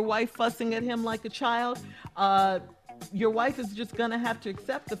didn't like your wife fussing at him like a child. Your wife is just going to have to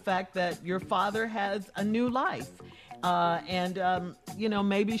accept the fact that your father has a new life.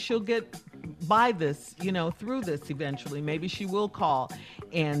 Maybe she'll get by this, through this eventually. Maybe she will call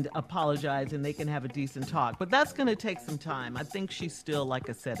and apologize and they can have a decent talk. But that's going to take some time. I think she's still, like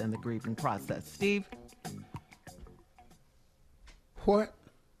I said, in the grieving process. Steve? What?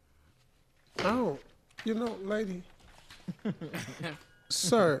 Oh, lady.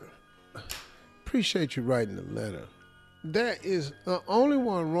 Sir, appreciate you writing the letter. There is the only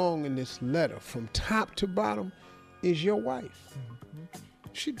one wrong in this letter from top to bottom is your wife.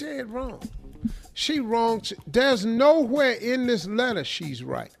 She dead wrong. She wrong. There's nowhere in this letter she's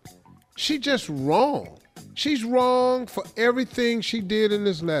right. She just wrong. She's wrong for everything she did in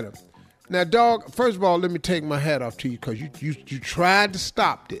this letter. Now, dog, first of all, let me take my hat off to you because you tried to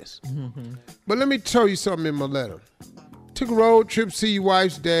stop this. Mm-hmm. But let me tell you something in my letter. Took a road trip to see your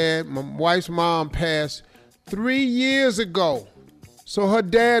wife's dad. My wife's mom passed 3 years ago. So her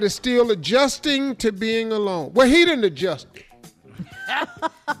dad is still adjusting to being alone. Well, he didn't adjust it.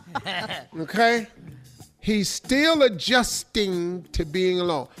 Okay? He's still adjusting to being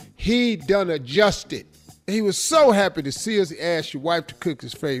alone. He done adjusted. He was so happy to see us. He asked your wife to cook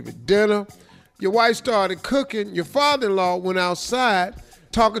his favorite dinner. Your wife started cooking. Your father-in-law went outside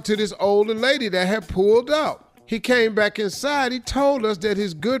talking to this older lady that had pulled up. He came back inside. He told us that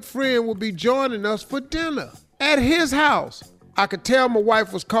his good friend would be joining us for dinner at his house. I could tell my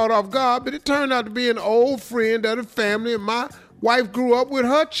wife was caught off guard, but it turned out to be an old friend of the family, and my wife grew up with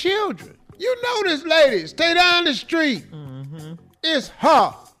her children. You know this lady. Stay down the street. Mm-hmm. It's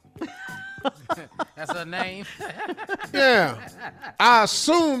her. That's her name? Yeah. I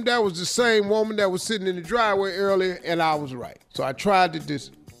assumed that was the same woman that was sitting in the driveway earlier, and I was right. So I tried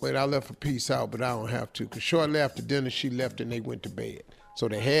to wait, I left her peace out, but I don't have to, because shortly after dinner, she left and they went to bed. So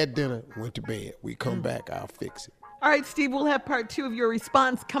they had dinner, went to bed. We come back, I'll fix it. All right, Steve, we'll have part 2 of your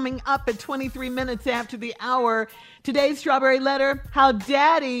response coming up at 23 minutes after the hour. Today's Strawberry Letter, how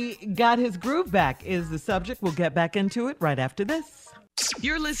Daddy got his groove back, is the subject. We'll get back into it right after this.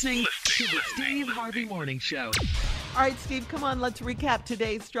 You're listening to the Steve Harvey Morning Show. All right, Steve, come on. Let's recap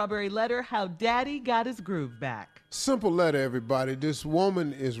today's Strawberry Letter, how Daddy got his groove back. Simple letter, everybody. This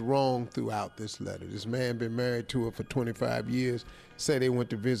woman is wrong throughout this letter. This man been married to her for 25 years. Say they went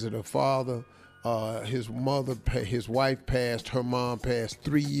to visit her father. His wife passed, her mom passed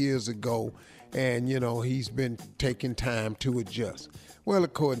 3 years ago, and, he's been taking time to adjust. Well,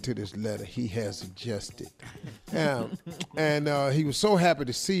 according to this letter, he has adjusted. And he was so happy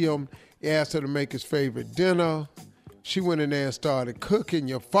to see him. He asked her to make his favorite dinner. She went in there and started cooking.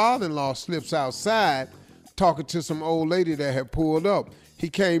 Your father-in-law slips outside talking to some old lady that had pulled up. He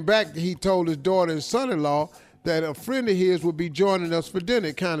came back. He told his daughter and son-in-law that a friend of his would be joining us for dinner.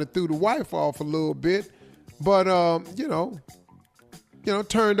 It kind of threw the wife off a little bit. But,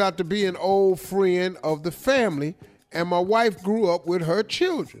 turned out to be an old friend of the family. And my wife grew up with her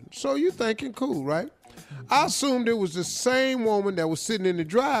children. So you thinking cool, right? I assumed it was the same woman that was sitting in the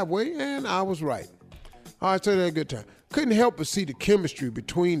driveway, and I was right. All right, so they had a good time. Couldn't help but see the chemistry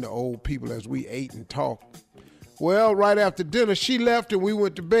between the old people as we ate and talked. Well, right after dinner, she left and we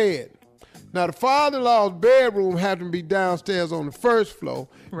went to bed. Now, the father-in-law's bedroom happened to be downstairs on the first floor.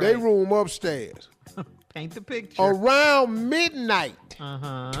 Right. They room upstairs. Paint the picture. Around midnight,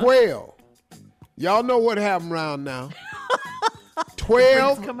 12, Y'all know what happened around now.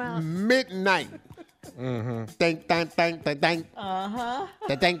 12 midnight. Mm-hmm. Dang, dang, dang, dang, dang. Uh-huh.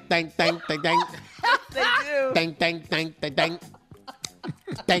 Dang, dang, dang, dang, dang, dang. They do. Dang, dang, dang, dang, dang.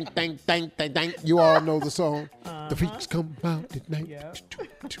 Dang, dang, dang, dang, dang. You all know the song. The freaks come out at night.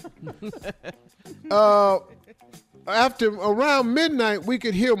 After around midnight, we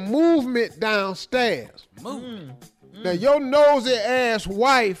could hear movement downstairs. Now, your nosy ass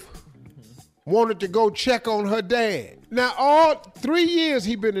wife wanted to go check on her dad. Now, all 3 years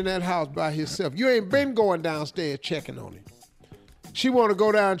he been in that house by himself. You ain't been going downstairs checking on him. She want to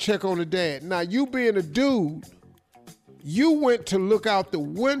go down and check on the dad. Now, you being a dude, you went to look out the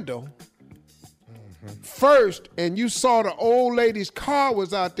window first, and you saw the old lady's car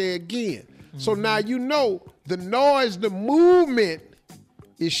was out there again. So now you know the noise, the movement,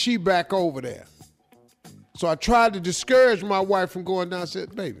 is she back over there. So I tried to discourage my wife from going down. I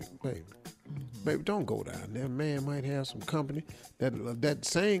said, baby, don't go down there. Man might have some company. That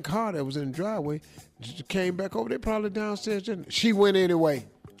same car that was in the driveway just came back over there, probably downstairs. She went anyway.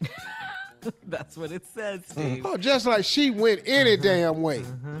 That's what it says, Steve. Oh, just like she went any damn way.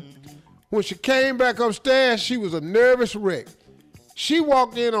 When she came back upstairs, she was a nervous wreck. She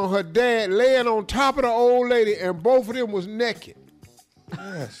walked in on her dad laying on top of the old lady, and both of them was naked.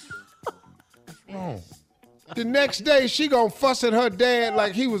 Yes. Wrong. The next day, she gonna fuss at her dad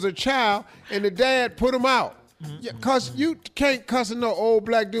like he was a child, and the dad put him out. Yeah, cause you can't cuss no old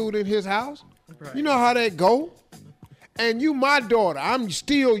black dude in his house. Right. You know how that go. And you my daughter. I'm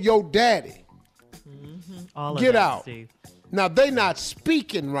still your daddy. All of Get that, out. Steve. Now, they not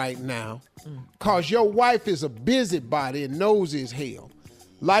speaking right now because your wife is a busybody and nosy as hell.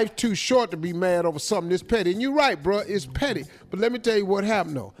 Life's too short to be mad over something this petty. And you're right, bro, it's petty. But let me tell you what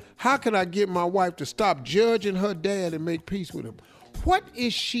happened, though. How can I get my wife to stop judging her dad and make peace with him? What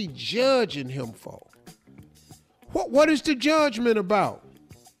is she judging him for? What is the judgment about?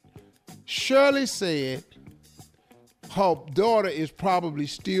 Shirley said her daughter is probably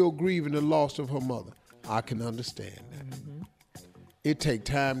still grieving the loss of her mother. I can understand that. It take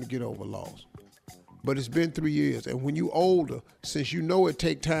time to get over loss. But it's been 3 years. And when you older, since you know it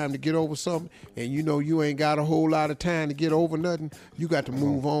take time to get over something, and you know you ain't got a whole lot of time to get over nothing, you got to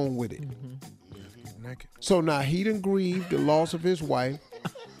move on with it. So now he done grieved the loss of his wife.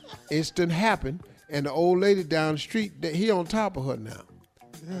 It's done happened. And the old lady down the street, he on top of her now.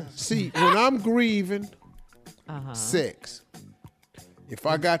 See, when I'm grieving, sex. If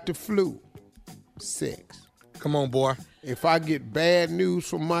I got the flu, sex. Come on, boy. If I get bad news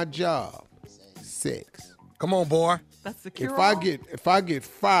from my job, sex. Come on, boy. That's the cure. If I get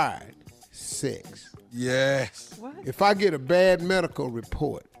fired, sex. Yes. What? If I get a bad medical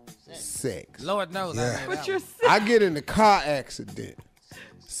report, sex. Lord knows. Yeah. But you're sick. I get in a car accident,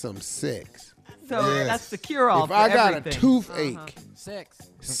 some sex. So that's the cure-all. If I got everything. a toothache,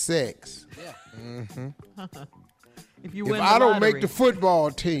 Sex. Yeah. If you If win I the don't lottery, make the football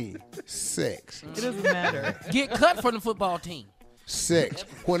team, sex. it doesn't matter. Get cut from the football team. Sex.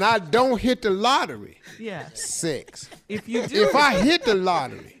 When I don't hit the lottery, Yeah. sex. If you do, If I hit the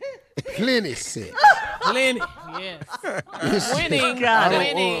lottery, plenty sex. Plenty. Yes. Winning. Got it.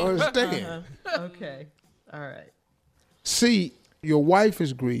 Winning. Understand? Okay. All right. See, your wife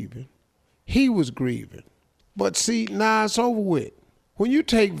is grieving. He was grieving. But see, now it's over with. When you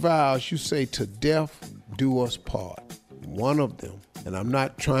take vows, you say, to death do us part. One of them, and I'm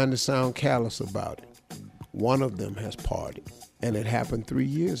not trying to sound callous about it, one of them has parted. And it happened 3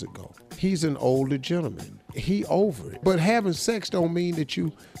 years ago. He's an older gentleman. He over it. But having sex don't mean that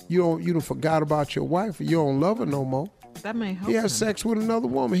you don't forgot about your wife or you don't love her no more. That may help. He has him. sex with another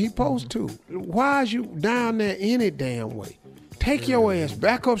woman. He supposed to. Why is you down there any damn way? Take your ass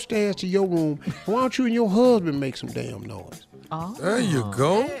back upstairs to your room. Why don't you and your husband make some damn noise? Oh. There you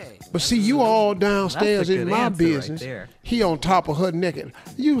go. But see, you all downstairs That's a in good my answer right business. there. He on top of her naked.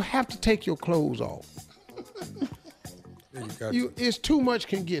 You have to take your clothes off. It's too much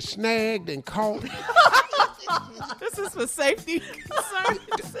can get snagged and caught. This is for safety concerns.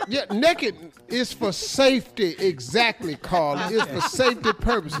 Yeah, naked is for safety, exactly, Carla. It's for safety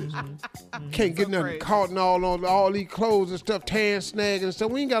purposes. Can't get nothing caught and all these clothes and stuff, tan, snag and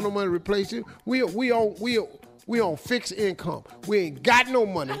stuff. We ain't got no money to replace it. We on fixed income. We ain't got no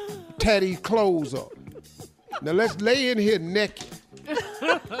money to tear these clothes up. Now let's lay in here naked.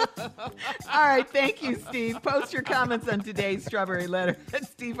 All right. Thank you, Steve. Post your comments on today's Strawberry Letter at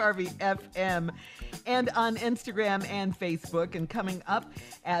Steve Harvey FM and on Instagram and Facebook. And coming up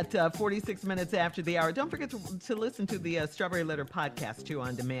at 46 minutes after the hour, don't forget to listen to the Strawberry Letter podcast, too,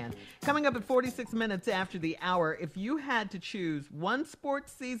 on demand. Coming up at 46 minutes after the hour, if you had to choose one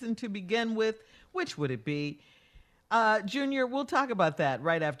sports season to begin with, which would it be? Junior, we'll talk about that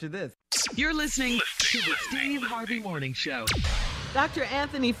right after this. You're listening to the Steve Harvey Morning Show. Dr.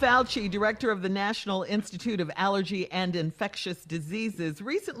 Anthony Fauci, director of the National Institute of Allergy and Infectious Diseases,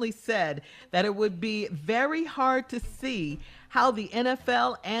 recently said that it would be very hard to see how the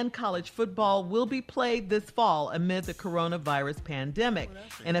NFL and college football will be played this fall amid the coronavirus pandemic.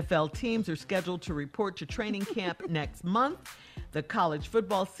 NFL teams are scheduled to report to training camp next month. The college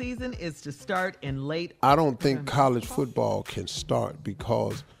football season is to start in late I don't think college football can start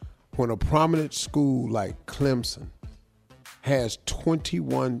because when a prominent school like Clemson has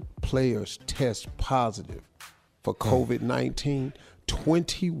 21 players test positive for COVID-19,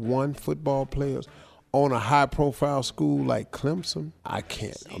 21 football players on a high-profile school like Clemson, I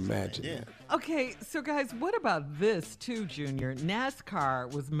can't imagine that. Okay, so guys, what about this too, Junior?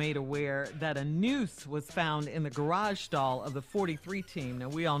 NASCAR was made aware that a noose was found in the garage stall of the 43 team. Now,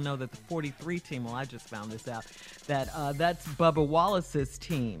 we all know that the 43 team, well, I just found this out, that that's Bubba Wallace's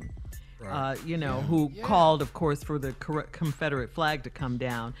team. Right. Who called, of course, for the Confederate flag to come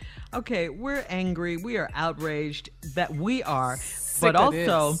down. Okay, we're angry. We are outraged that we are. But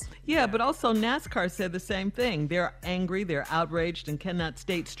also NASCAR said the same thing. They're angry, they're outraged, and cannot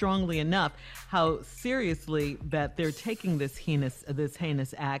state strongly enough how seriously that they're taking this heinous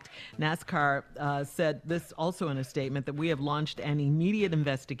act. NASCAR said this also in a statement, that we have launched an immediate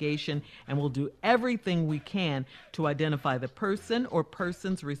investigation and will do everything we can to identify the person or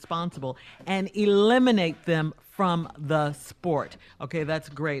persons responsible and eliminate them from the sport. Okay, that's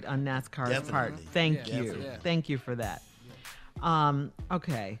great on NASCAR's part. Thank you. Yeah. Thank you for that.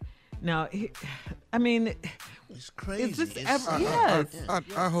 Okay. Now, it's crazy. Is this yes.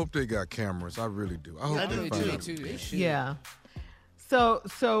 I hope they got cameras. I really do. I hope they find out. Yeah. So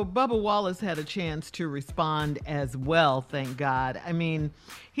Bubba Wallace had a chance to respond as well, thank God. I mean,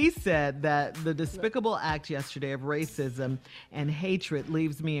 he said that the despicable act yesterday of racism and hatred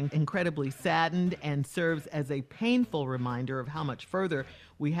leaves me incredibly saddened and serves as a painful reminder of how much further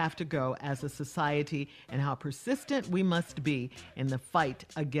we have to go as a society and how persistent we must be in the fight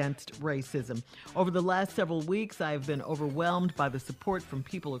against racism. Over the last several weeks, I have been overwhelmed by the support from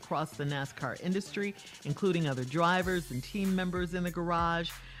people across the NASCAR industry, including other drivers and team members in the garage.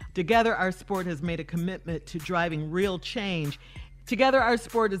 Together, our sport has made a commitment to driving real change.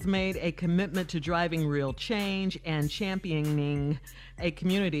 And championing a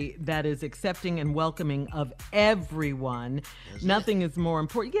community that is accepting and welcoming of everyone. Nothing is more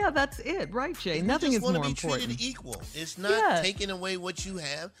important. Yeah, that's it, right, Jay? Nothing is more important. We just want to be treated equal. It's not taking away what you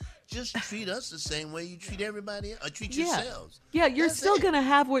have. Just treat us the same way you treat everybody or treat yourselves. Yeah, you're still going to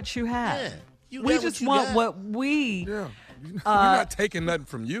have what you have. Yeah, we just want what we... Yeah. We're not taking nothing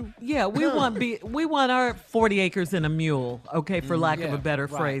from you. Yeah, we want our 40 acres and a mule, okay, for lack of a better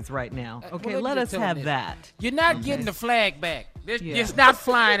phrase right now. Okay, let us have that. You're not getting the flag back. It's not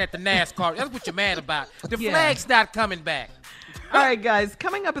flying at the NASCAR. That's what you're mad about. The flag's not coming back. All right, guys,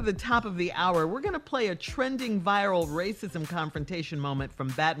 coming up at the top of the hour, we're going to play a trending viral racism confrontation moment from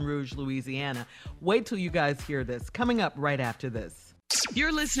Baton Rouge, Louisiana. Wait till you guys hear this. Coming up right after this.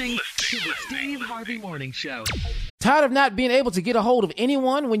 You're listening to the Steve Harvey Morning Show. Tired of not being able to get a hold of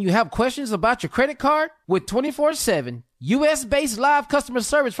anyone when you have questions about your credit card? With 24/7 U.S.-based live customer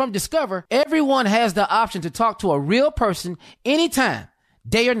service from Discover, everyone has the option to talk to a real person anytime,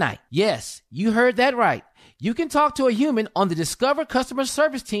 day or night. Yes, you heard that right. You can talk to a human on the Discover customer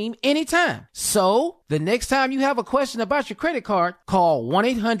service team anytime. So, the next time you have a question about your credit card, call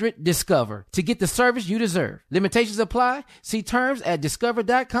 1-800-DISCOVER to get the service you deserve. Limitations apply. See terms at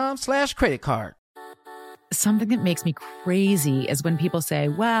discover.com/creditcard. Something that makes me crazy is when people say,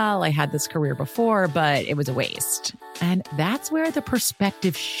 well, I had this career before, but it was a waste. And that's where the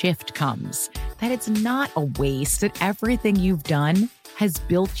perspective shift comes, that it's not a waste, that everything you've done has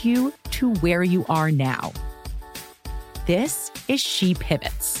built you to where you are now. This is She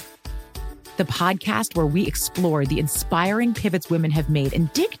Pivots, the podcast where we explore the inspiring pivots women have made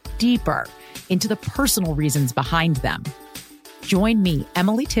and dig deeper into the personal reasons behind them. Join me,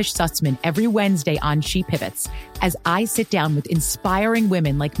 Emily Tish Sussman, every Wednesday on She Pivots as I sit down with inspiring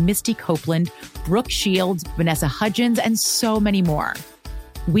women like Misty Copeland, Brooke Shields, Vanessa Hudgens, and so many more.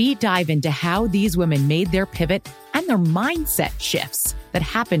 We dive into how these women made their pivot and their mindset shifts that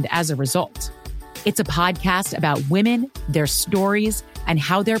happened as a result. It's a podcast about women, their stories, and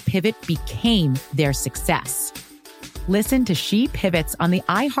how their pivot became their success. Listen to She Pivots on the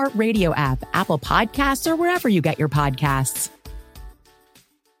iHeartRadio app, Apple Podcasts, or wherever you get your podcasts.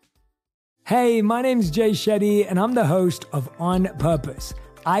 Hey, my name's Jay Shetty, and I'm the host of On Purpose.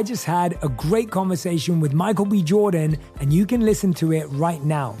 I just had a great conversation with Michael B. Jordan, and you can listen to it right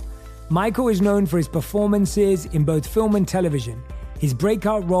now. Michael is known for his performances in both film and television. His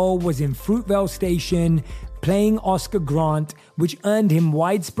breakout role was in Fruitvale Station, playing Oscar Grant, which earned him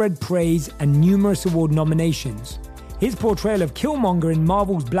widespread praise and numerous award nominations. His portrayal of Killmonger in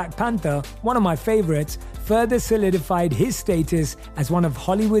Marvel's Black Panther, one of my favorites, further solidified his status as one of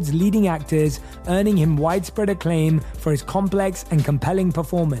Hollywood's leading actors, earning him widespread acclaim for his complex and compelling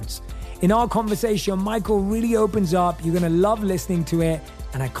performance. In our conversation, Michael really opens up. You're going to love listening to it,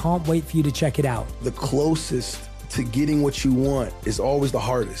 and I can't wait for you to check it out. The closest to getting what you want is always the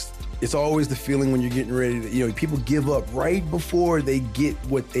hardest. It's always the feeling when you're getting ready to, people give up right before they get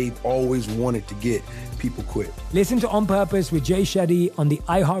what they've always wanted to get. People quit. Listen to On Purpose with Jay Shetty on the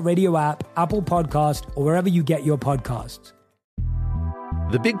iHeartRadio app, Apple Podcast, or wherever you get your podcasts.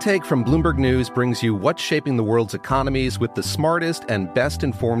 The Big Take from Bloomberg News brings you what's shaping the world's economies with the smartest and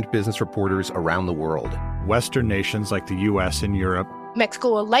best-informed business reporters around the world. Western nations like the U.S. and Europe.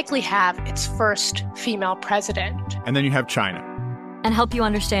 Mexico will likely have its first female president. And then you have China. And help you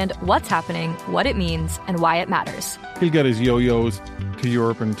understand what's happening, what it means, and why it matters. He'll get his yo-yos to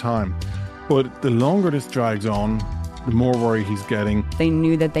Europe in time. But the longer this drags on, the more worry he's getting. They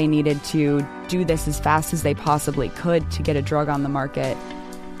knew that they needed to do this as fast as they possibly could to get a drug on the market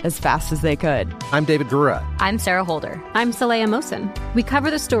as fast as they could. I'm David Gura. I'm Sarah Holder. I'm Saleha Mohsen. We cover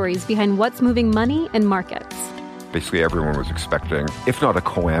the stories behind what's moving money and markets. Basically, everyone was expecting, if not a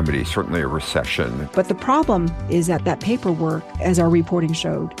calamity, certainly a recession. But the problem is that paperwork, as our reporting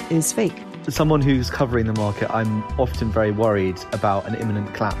showed, is fake. As someone who's covering the market, I'm often very worried about an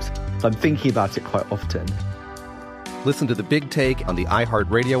imminent collapse. So I'm thinking about it quite often. Listen to The Big Take on the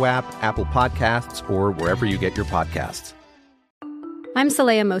iHeartRadio app, Apple Podcasts, or wherever you get your podcasts. I'm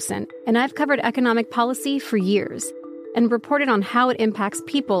Saleha Mohsen, and I've covered economic policy for years and reported on how it impacts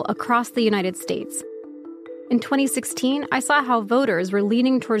people across the United States. In 2016, I saw how voters were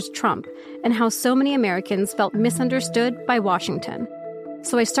leaning towards Trump and how so many Americans felt misunderstood by Washington.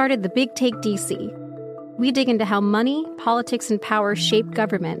 So I started The Big Take DC. We dig into how money, politics, and power shape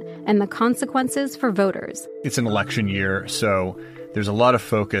government and the consequences for voters. It's an election year, so there's a lot of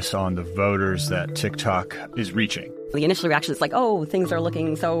focus on the voters that TikTok is reaching. The initial reaction is like, oh, things are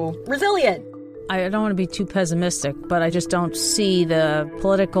looking so resilient. I don't want to be too pessimistic, but I just don't see the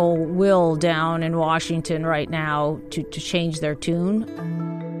political will down in Washington right now to change their tune.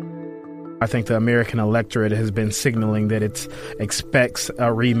 I think the American electorate has been signaling that it expects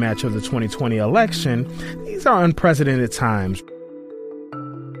a rematch of the 2020 election. These are unprecedented times.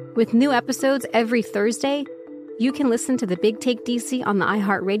 With new episodes every Thursday, you can listen to The Big Take DC on the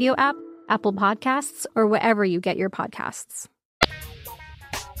iHeartRadio app, Apple Podcasts, or wherever you get your podcasts.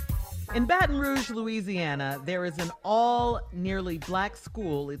 In Baton Rouge, Louisiana, there is an all-nearly black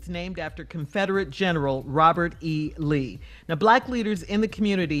school. It's named after Confederate General Robert E. Lee. Now, black leaders in the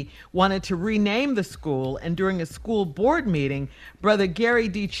community wanted to rename the school, and during a school board meeting, Brother Gary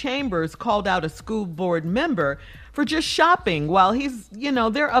D. Chambers called out a school board member for just shopping while he's,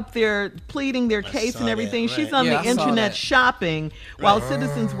 they're up there pleading their case and everything. That, right. She's on the internet shopping while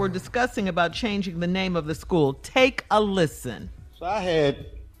citizens were discussing about changing the name of the school. Take a listen. So I had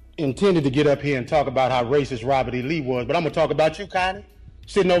intended to get up here and talk about how racist Robert E. Lee was, but I'm gonna talk about you, Connie,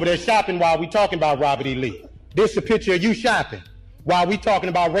 sitting over there shopping while we talking about Robert E. Lee. This is a picture of you shopping while we talking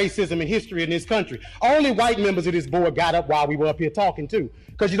about racism and history in this country. Only white members of this board got up while we were up here talking too,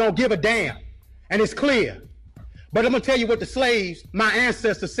 because you don't give a damn, and it's clear. But I'm gonna tell you what the slaves, my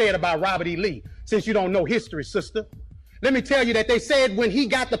ancestors, said about Robert E. Lee, since you don't know history, sister. Let me tell you that they said when he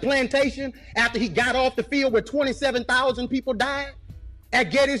got the plantation, after he got off the field where 27,000 people died, at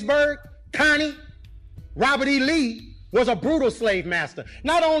Gettysburg, Connie, Robert E. Lee was a brutal slave master.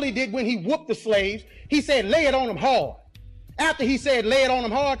 Not only did when he whooped the slaves, he said, lay it on them hard. After he said, lay it on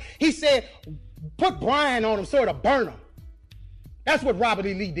them hard, he said, put brine on them so it'll burn them. That's what Robert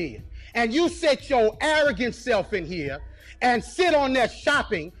E. Lee did. And you set your arrogant self in here and sit on there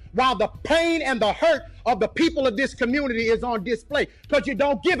shopping while the pain and the hurt of the people of this community is on display, because you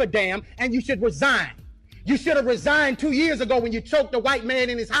don't give a damn and you should resign. You should have resigned 2 years ago when you choked a white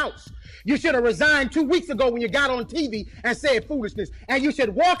man in his house. You should have resigned 2 weeks ago when you got on TV and said foolishness. And you should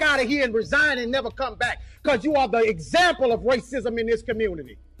walk out of here and resign and never come back, because you are the example of racism in this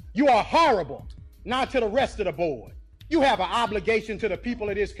community. You are horrible. Now to the rest of the board. You have an obligation to the people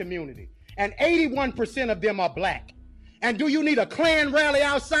of this community. and 81% of them are black. And do you need a Klan rally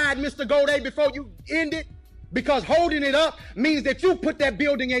outside, Mr. Goday, before you end it? Because holding it up means that you put that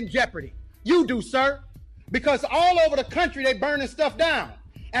building in jeopardy. You do, sir. Because all over the country, they burning stuff down.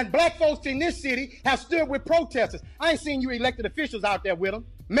 And black folks in this city have stood with protesters. I ain't seen you elected officials out there with them,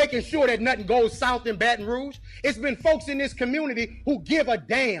 making sure that nothing goes south in Baton Rouge. It's been folks in this community who give a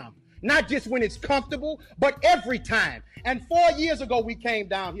damn, not just when it's comfortable, but every time. And 4 years ago, we came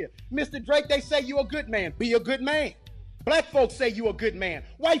down here. Mr. Drake, they say you're a good man. Be a good man. Black folks say you're a good man.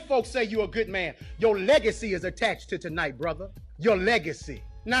 White folks say you're a good man. Your legacy is attached to tonight, brother. Your legacy.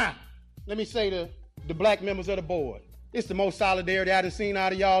 Now, let me say to the black members of the board, it's the most solidarity I've seen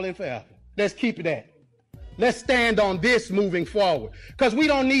out of y'all in forever. Let's keep it at. Let's stand on this moving forward. Because we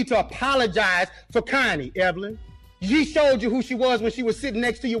don't need to apologize for Connie, Evelyn. She showed you who she was when she was sitting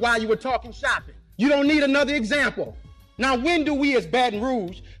next to you while you were talking shopping. You don't need another example. Now, when do we as Baton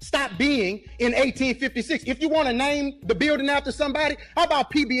Rouge stop being in 1856? If you want to name the building after somebody, how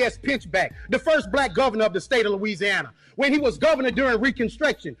about PBS Pinchback, the first black governor of the state of Louisiana, when he was governor during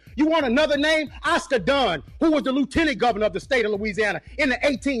Reconstruction? You want another name? Oscar Dunn, who was the lieutenant governor of the state of Louisiana in the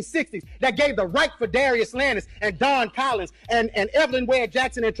 1860s, that gave the right for Darius Landis and Don Collins and Evelyn Ware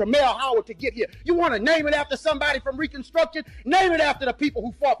Jackson and Tremel Howard to get here. You want to name it after somebody from Reconstruction? Name it after the people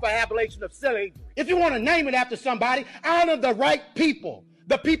who fought for abolition of slavery. If you want to name it after somebody, honor the right people,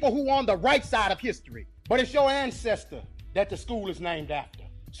 the people who are on the right side of history. But it's your ancestor that the school is named after.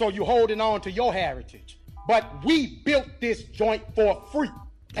 So you're holding on to your heritage. But we built this joint for free.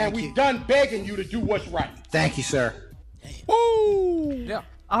 And we done begging you to do what's right. Thank you, sir. Woo! Yeah.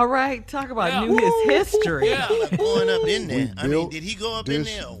 All right, talk about knew his history. Yeah, like going up in there. I mean, did he go up in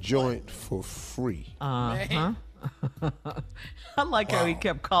there? This joint for free. Uh-huh. I like how he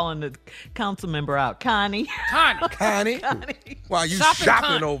kept calling the council member out. Connie. Connie. While you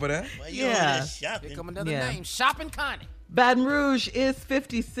shopping over there. Yeah. Here come another name. Shopping Connie. Baton Rouge is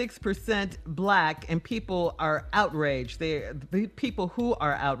 56% black, and people are outraged. The people who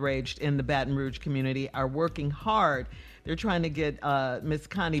are outraged in the Baton Rouge community are working hard. They're trying to get Miss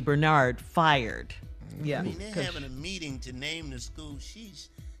Connie Bernard fired. Yeah, I mean, they're having a meeting to name the school. She's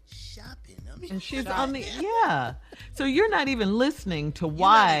shopping. I mean, and she's on the So you're not even listening to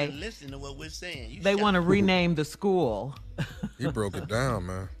why. You're not even listening to what we're saying. They want to rename the school. He broke it down,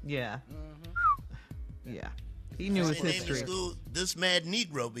 man. Yeah. Mm-hmm. Yeah. He knew his history. The school, This Mad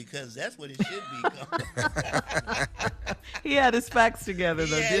Negro, because that's what it should be called. He had his facts together,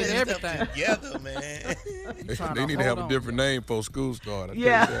 though. He did everything together, man. They need to have a different name before school starts.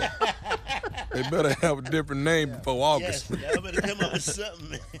 Yeah. They better have a different name before August. Yes, y'all better come up with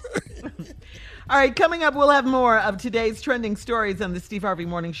something, man. All right, coming up, we'll have more of today's trending stories on the Steve Harvey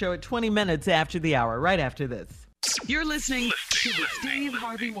Morning Show at 20 minutes after the hour, right after this. You're listening to the Steve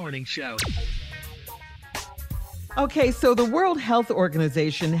Harvey Morning Show. Okay, so the World Health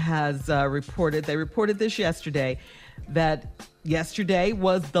Organization has reported this yesterday, that yesterday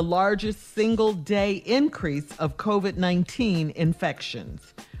was the largest single day increase of COVID-19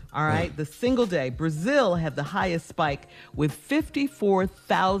 infections. All right, the single day. Brazil had the highest spike with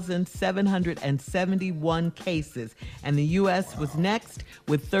 54,771 cases, and the U.S. was next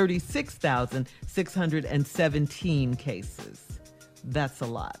with 36,617 cases. That's a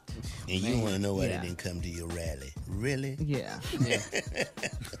lot. And you want to know why they didn't come to your rally? Really? Yeah. You're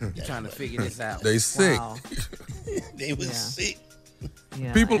trying to figure this out. They sick. Wow. They was sick.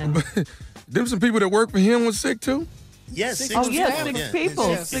 Yeah. People, them some people that work for him was sick too? Yes. Six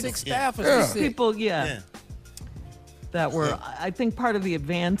people. Six staffers. Yeah. Six people, that were, I think, part of the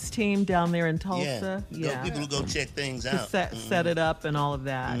advance team down there in Tulsa. Yeah. People who go check things out. Set it up and all of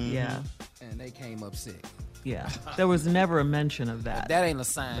that, yeah. And they came up sick. Yeah. There was never a mention of that. That ain't a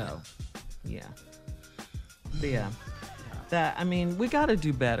sign. No. Yeah. That, I mean, we got to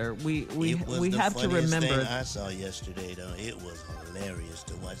do better. We have to remember. Thing I saw yesterday, though, it was hilarious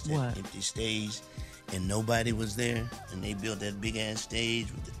to watch that empty stage, and nobody was there, and they built that big ass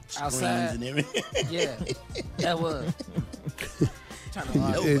stage with the screens and everything. Yeah, that was.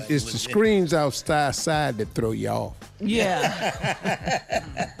 It's the screens outside that throw you off. Yeah.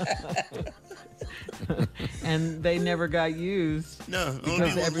 And they never got used. No, the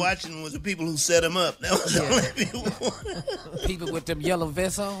only people watching was the people who set them up. That was the only people. People with them yellow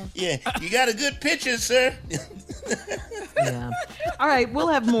vests on. Yeah, you got a good picture, sir. Yeah. All right, we'll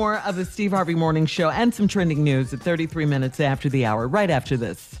have more of the Steve Harvey Morning Show and some trending news at 33 minutes after the hour, right after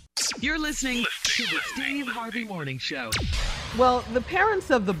this. You're listening to the Steve Harvey Morning Show. Well, the parents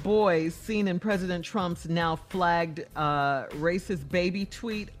of the boys seen in President Trump's now flagged racist baby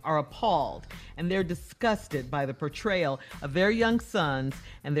tweet are appalled, and they're disgusted by the portrayal of their young sons,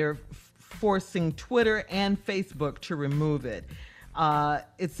 and they're forcing Twitter and Facebook to remove it.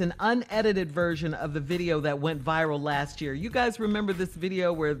 It's an unedited version of the video that went viral last year. You guys remember this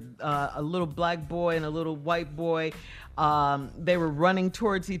video where a little black boy and a little white boy, they were running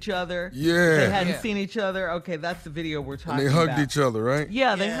towards each other? Yeah. They hadn't seen each other? Okay, that's the video we're talking about. And they hugged each other, right?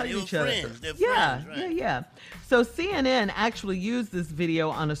 Yeah, they hugged each other. They're friends, right? Yeah. So CNN actually used this video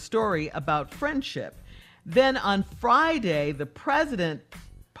on a story about friendship. Then on Friday, the president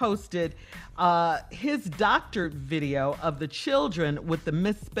posted his doctored video of the children with the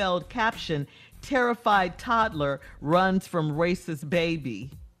misspelled caption, "Terrified toddler runs from racist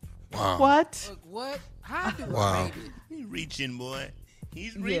baby." Wow. What? What? How do Wow. He's reaching, boy.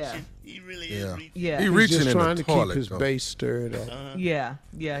 He's reaching. Yeah. He really is reaching. Yeah. He He's reaching just in trying the to toilet, keep his though. base stirred up. Yeah,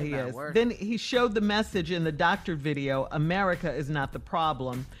 he is. Then he showed the message in the doctored video, "America is not the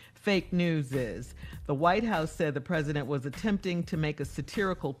problem, fake news is." The White House said the president was attempting to make a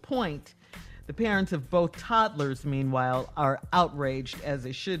satirical point. The parents of both toddlers, meanwhile, are outraged, as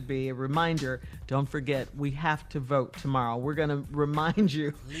they should be. A reminder, don't forget, we have to vote tomorrow. We're going to remind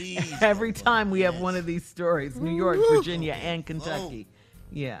you every time we have one of these stories, New York, Virginia, and Kentucky.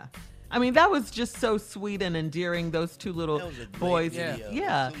 Yeah. I mean, that was just so sweet and endearing, those two little boys.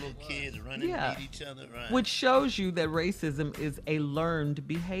 Yeah. Two little kids running to meet each other. Right. Which shows you that racism is a learned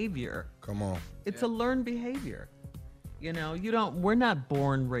behavior. Come on. It's a learned behavior. You know, we're not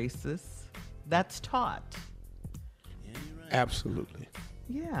born racist. That's taught. Yeah, you're right. Absolutely.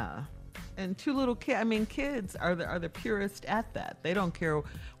 Yeah. And two little kids, I mean, kids are the purest at that. They don't care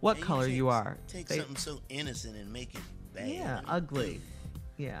what color you are. Take something so innocent and make it bad. Yeah, ugly.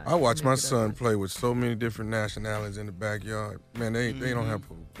 Yeah. I watch my son play with so many different nationalities in the backyard. Man, they don't have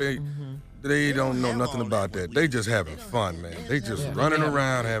they don't know nothing about that. They just having fun, man. They just running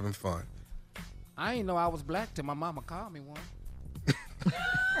around having fun. I ain't know I was black till my mama called me one.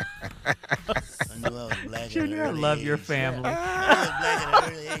 I knew I was black. Junior, I love your family.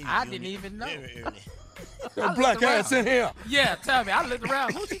 I didn't even know. That black ass in here. Yeah, tell me. I looked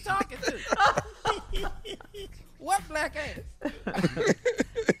around. Who's he talking to? What black ass?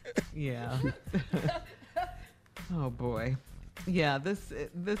 Yeah. Oh boy. Yeah, this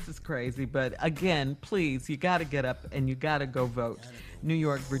is crazy. But again, please, you got to get up and you got to go vote. New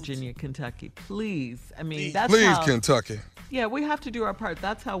York, Virginia, Kentucky. Please. I mean, that's Please, how, Kentucky. Yeah, we have to do our part.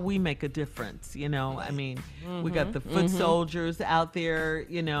 That's how we make a difference, you know. I mean, we got the foot soldiers out there,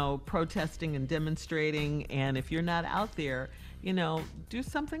 you know, protesting and demonstrating. And if you're not out there, you know, do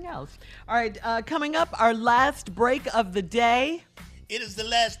something else. All right, coming up, our last break of the day. It is the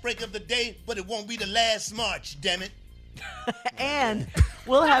last break of the day, but it won't be the last march, damn it. And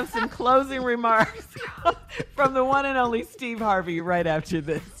we'll have some closing remarks from the one and only Steve Harvey right after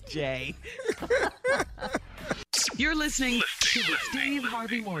this, Jay. You're listening to the Steve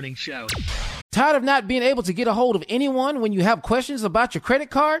Harvey Morning Show. Tired of not being able to get a hold of anyone when you have questions about your credit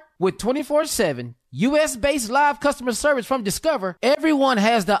card? With 24/7 U.S.-based live customer service from Discover, everyone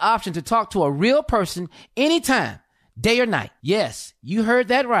has the option to talk to a real person anytime, day or night. Yes, you heard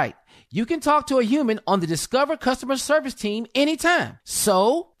that right. You can talk to a human on the Discover customer service team anytime.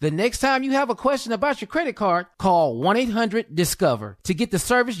 So, the next time you have a question about your credit card, call 1-800-DISCOVER to get the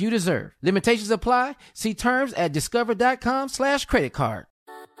service you deserve. Limitations apply. See terms at discover.com/creditcard.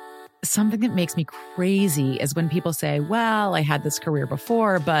 Something that makes me crazy is when people say, well, I had this career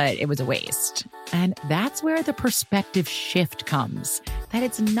before, but it was a waste. And that's where the perspective shift comes, that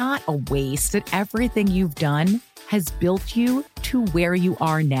it's not a waste, that everything you've done has built you to where you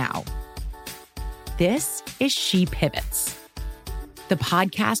are now. This is She Pivots, the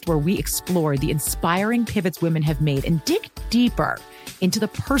podcast where we explore the inspiring pivots women have made and dig deeper into the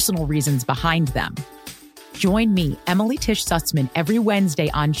personal reasons behind them. Join me, Emily Tish Sussman, every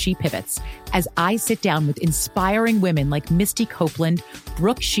Wednesday on She Pivots as I sit down with inspiring women like Misty Copeland,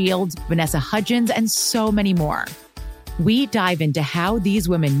 Brooke Shields, Vanessa Hudgens, and so many more. We dive into how these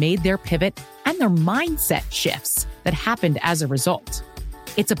women made their pivot and their mindset shifts that happened as a result.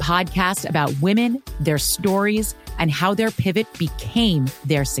 It's a podcast about women, their stories, and how their pivot became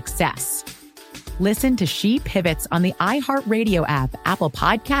their success. Listen to She Pivots on the iHeartRadio app, Apple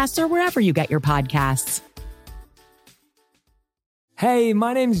Podcasts, or wherever you get your podcasts. Hey,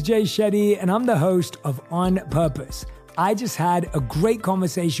 my name's Jay Shetty, and I'm the host of On Purpose. I just had a great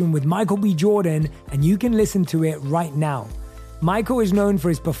conversation with Michael B. Jordan, and you can listen to it right now. Michael is known for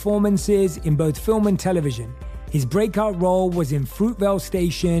his performances in both film and television. His breakout role was in Fruitvale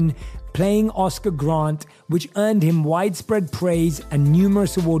Station, playing Oscar Grant, which earned him widespread praise and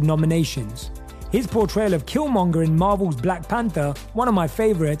numerous award nominations. His portrayal of Killmonger in Marvel's Black Panther, one of my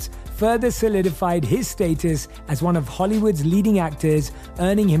favorites, further solidified his status as one of Hollywood's leading actors,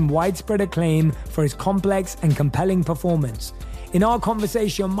 earning him widespread acclaim for his complex and compelling performance. In our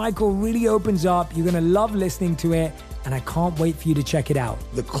conversation, Michael really opens up. You're going to love listening to it, and I can't wait for you to check it out.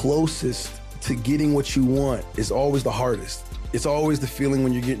 The closest to getting what you want is always the hardest. It's always the feeling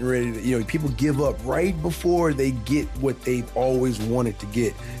when you're getting ready to, people give up right before they get what they've always wanted to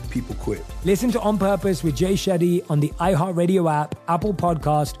get. People quit. Listen to On Purpose with Jay Shetty on the iHeartRadio app, Apple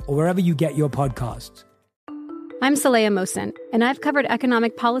Podcast, or wherever you get your podcasts. I'm Saleha Mohsen, and I've covered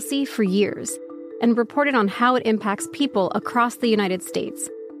economic policy for years and reported on how it impacts people across the United States.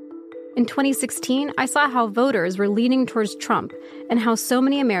 In 2016, I saw how voters were leaning towards Trump and how so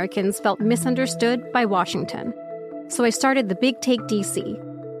many Americans felt misunderstood by Washington. So I started The Big Take DC.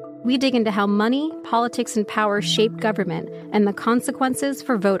 We dig into how money, politics, and power shape government and the consequences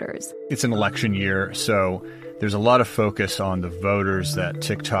for voters. It's an election year, so there's a lot of focus on the voters that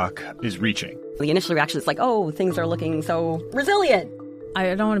TikTok is reaching. The initial reaction is like, oh, things are looking so resilient.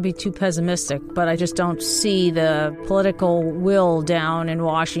 I don't want to be too pessimistic, but I just don't see the political will down in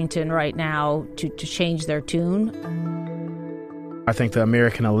Washington right now to change their tune. I think the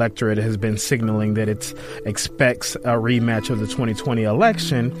American electorate has been signaling that it expects a rematch of the 2020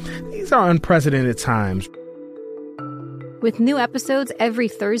 election. These are unprecedented times. With new episodes every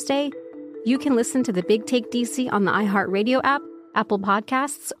Thursday, you can listen to The Big Take DC on the iHeartRadio app, Apple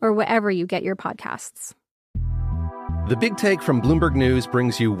Podcasts, or wherever you get your podcasts. The Big Take from Bloomberg News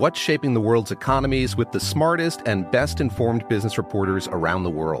brings you what's shaping the world's economies with the smartest and best-informed business reporters around the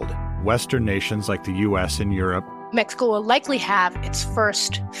world. Western nations like the U.S. and Europe. Mexico will likely have its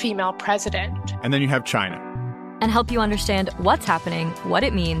first female president. And then you have China. And help you understand what's happening, what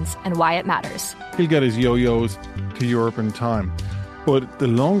it means, and why it matters. He'll get his yo-yos to Europe in time. But the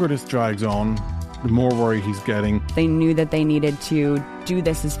longer this drags on, the more worry he's getting. They knew that they needed to do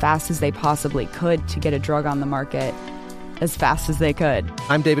this as fast as they possibly could to get a drug on the market as fast as they could.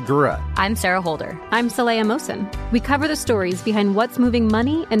 I'm David Gura. I'm Sarah Holder. I'm Saleha Mohsen. We cover the stories behind what's moving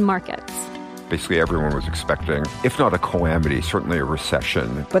money and markets. Basically, everyone was expecting, if not a calamity, certainly a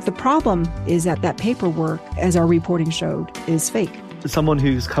recession. But the problem is that paperwork, as our reporting showed, is fake. As someone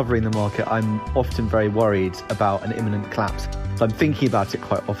who's covering the market, I'm often very worried about an imminent collapse. So I'm thinking about it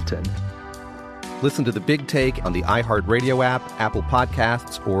quite often. Listen to The Big Take on the iHeartRadio app, Apple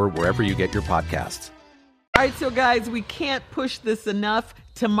Podcasts, or wherever you get your podcasts. All right, so guys, we can't push this enough.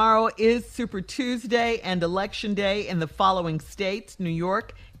 Tomorrow is Super Tuesday and Election Day in the following states: New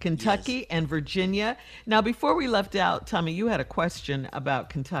York, Kentucky, and Virginia. Now, before we left out, Tommy, you had a question about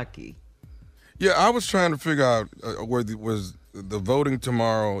Kentucky. Yeah, I was trying to figure out was the voting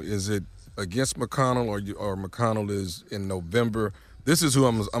tomorrow, is it against McConnell or McConnell is in November? This is who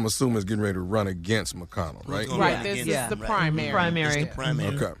I'm assuming is getting ready to run against McConnell, right? Right, this is the primary. Primary. It's the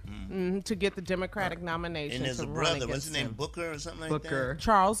primary. Okay. To get the Democratic nomination. And there's to a run brother, what's against his name, him. Booker or something like Booker. that?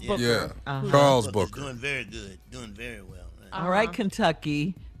 Charles Booker. Yeah, Charles Booker. Doing very good, doing very well. All right,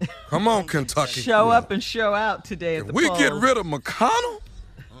 Kentucky. Come on, Kentucky. Show up and show out today at the we polls. get rid of McConnell?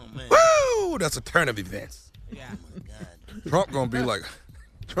 Woo! That's a turn of events. Yeah. Oh, my God.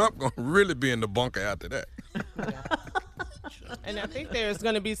 Trump gonna really be in the bunker after that. And I think there's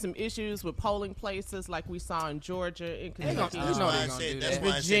going to be some issues with polling places like we saw in Georgia, in Kentucky. That's why I said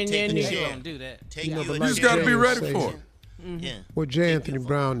Virginia, take New the York. chair. Do that. Take You know, you but You like just got to be Jay ready said, for it. Yeah. What J. Anthony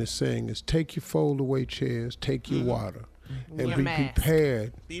Brown is saying is take your fold-away chairs, take your water, and Your be mask.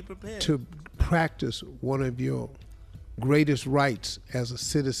 prepared, Be prepared. to practice one of your greatest rights as a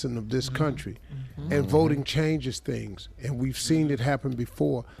citizen of this country. And voting changes things, and we've seen it happen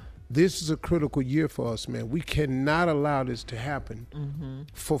before. This is a critical year for us, man. We cannot allow this to happen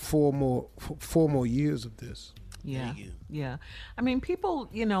for four more years of this. Yeah, yeah. I mean, people,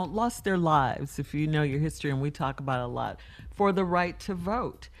 lost their lives, if you know your history, and we talk about it a lot, for the right to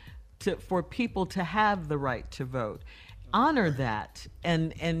vote, for people to have the right to vote. Honor that,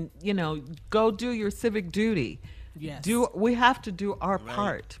 and go do your civic duty. Yes. We have to do our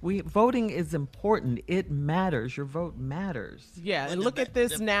part. Voting is important. It matters. Your vote matters. Yeah, and look at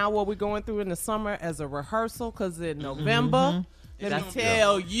this now, what we're going through in the summer as a rehearsal, because in November, let me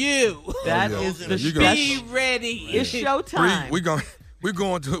tell you, that is the be ready. It's showtime. We're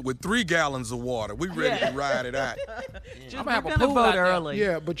going to it with 3 gallons of water. We ready to ride it out. I'm going to vote early.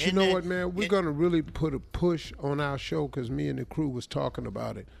 Yeah, but you know what, man? We're going to really put a push on our show because me and the crew was talking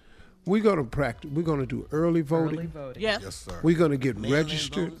about it. We're going to practice. We're going to do early voting. Yes. Yes, sir. We're going to get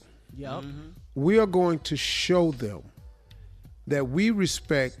registered. Yep. We are going to show them that we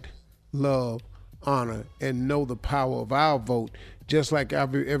respect, love, honor, and know the power of our vote, just like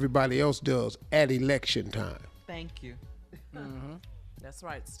everybody else does at election time. Thank you. That's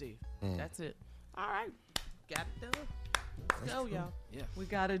right, Steve. That's it. All right. Got it done. Let's go, y'all. Yeah. We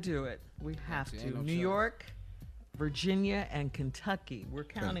got to do it. We have to. no New choice. York, Virginia, and Kentucky. We're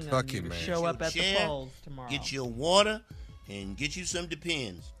counting Kentucky, on you to man. show Get up your at the chair, polls tomorrow. Get your water and get you some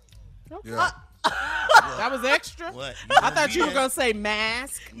Depends. Yeah. That was extra? What? I thought you were going to say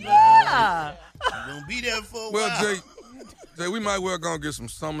mask. Yeah. You're going to be there for a Well, while. Jay, we might well go and get some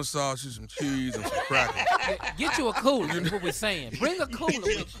summer sausage, some cheese, and some crackers. Get you a cooler, is what we're saying. Bring a cooler Get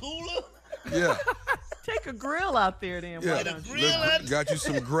you a with you. cooler? Yeah. Take a grill out there then. Yeah. Why don't you? Grill Got you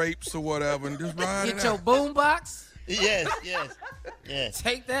some grapes or whatever, and just ride Get it your out. boom box. Yes.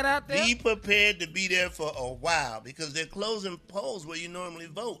 Take that out there. Be prepared to be there for a while because they're closing polls where you normally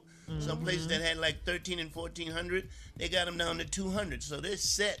vote. Some places that had like 1,300 and 1,400, they got them down to 200. So they're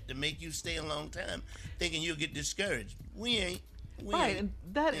set to make you stay a long time, thinking you'll get discouraged. We ain't. Right, and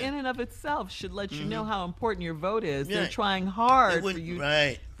that in and of itself should let you know how important your vote is. Yeah. They're trying hard They for wouldn't- you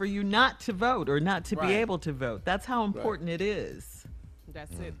right. for you not to vote or not to Right. be able to vote. That's how important it is.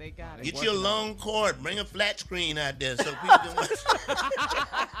 That's it. They got it. Get you a long cord. Bring a flat screen out there so people can watch.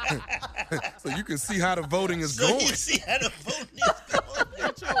 So you can see how the voting is So going. you see how the voting is going.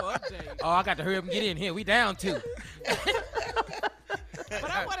 Get your update. Oh, I got to hurry up and get in here. We down too. But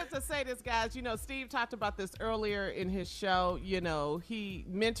I wanted to say this, guys. You know, Steve talked about this earlier in his show. You know,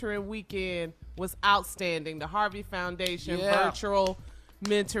 mentoring weekend was outstanding. The Harvey Foundation virtual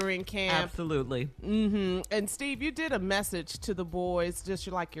mentoring camp. Absolutely. And Steve, you did a message to the boys, just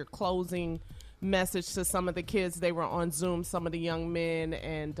like your closing message to some of the kids. They were on Zoom, some of the young men,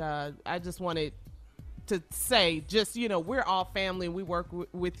 and I just wanted to say, just, you know, we're all family and we work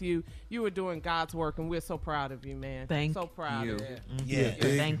with you. You were doing God's work, and we're so proud of you, man. Thank so proud you. of you. Yeah.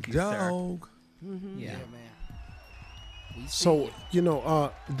 Thank you, sir. Dog. Yeah, man. We see So, you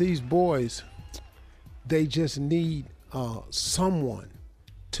know, these boys, they just need someone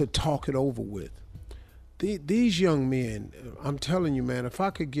to talk it over with. These young men, I'm telling you, man, if I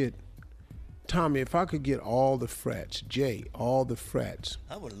could get all the frats, Jay, all the frats,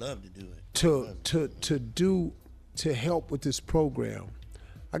 I would love to do it. to help with this program.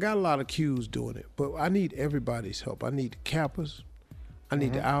 I got a lot of Qs doing it, but I need everybody's help. I need the Kappas, I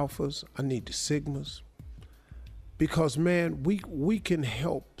need the Alphas, I need the Sigmas. Because, man, we can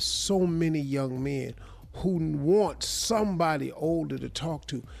help so many young men who want somebody older to talk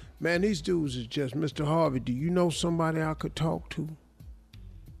to. Man, these dudes is just, Mr. Harvey, do you know somebody I could talk to?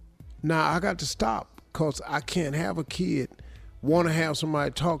 Now, I got to stop because I can't have a kid want to have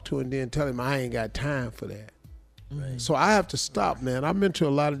somebody talk to and then tell him I ain't got time for that. Right. So I have to stop, man. I mentor a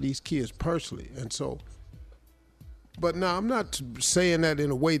lot of these kids personally. And so, but now I'm not saying that in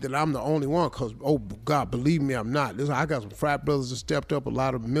a way that I'm the only one because, oh, God, believe me, I'm not. I got some frat brothers that stepped up, a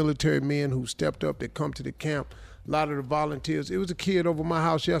lot of military men who stepped up that come to the camp, a lot of the volunteers. It was a kid over my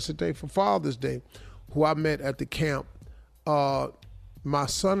house yesterday for Father's Day who I met at the camp. My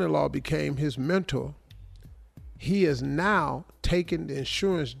son-in-law became his mentor. He is now taken the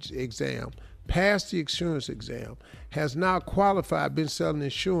insurance exam, passed the insurance exam, has now qualified, been selling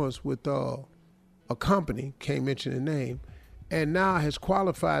insurance with a company, can't mention the name, and now has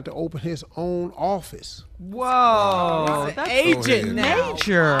qualified to open his own office. Whoa, that's agent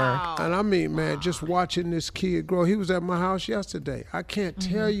nature. Wow. And I mean, man, just watching this kid grow. He was at my house yesterday. I can't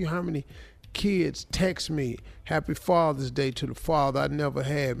tell you how many kids text me, Happy Father's Day to the father I never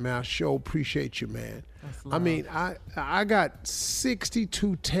had, man. I sure appreciate you, man. I mean, I got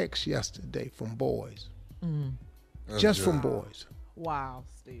 62 texts yesterday from boys. Just from boys. Wow,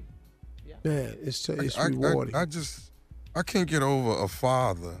 Steve. Yeah. Man, it's rewarding. I can't get over a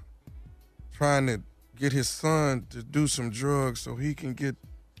father trying to get his son to do some drugs so he can get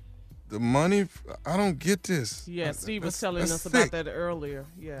the money. I don't get this. Yeah, Steve was telling that's us sick. about that earlier.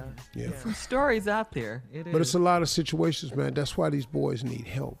 Yeah. Some stories out there. It is. But it's a lot of situations, man. That's why these boys need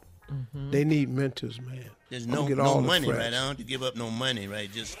help. They need mentors, man. There's I'm gonna get no all the money, frats. right? I don't have to give up no money,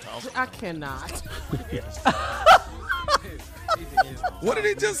 right? Just talk. I cannot. What did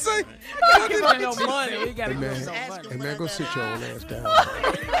he just say? Give up no money. You gotta Hey, give man, up some money. hey, man, go sit your old ass down.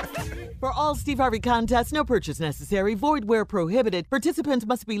 For all Steve Harvey contests, no purchase necessary, void where prohibited. Participants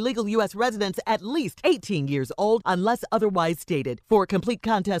must be legal U.S. residents at least 18 years old unless otherwise stated. For complete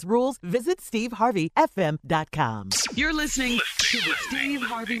contest rules, visit SteveHarveyFM.com. You're listening to the Steve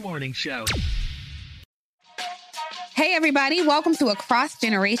Harvey Morning Show. Hey, everybody. Welcome to Across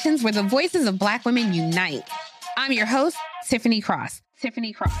Generations, where the voices of Black women unite. I'm your host, Tiffany Cross.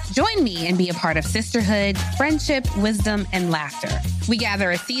 Tiffany Cross. Join me and be a part of sisterhood, friendship, wisdom, and laughter. We gather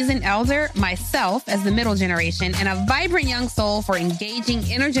a seasoned elder, myself as the middle generation, and a vibrant young soul for engaging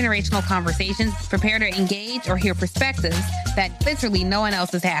intergenerational conversations. Prepare to engage or hear perspectives that literally no one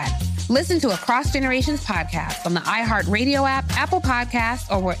else has had. Listen to Across Generations podcast on the iHeartRadio app, Apple Podcasts,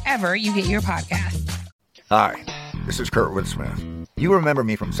 or wherever you get your podcasts. Hi, this is Kurtwood Smith. You remember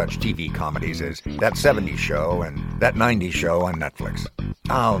me from such TV comedies as That 70s Show and That 90s Show on Netflix.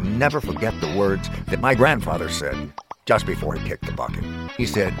 I'll never forget the words that my grandfather said just before he kicked the bucket. He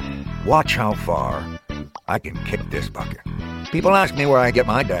said, "Watch how far I can kick this bucket." People ask me where I get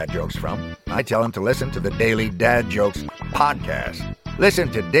my dad jokes from. I tell them to listen to the Daily Dad Jokes podcast.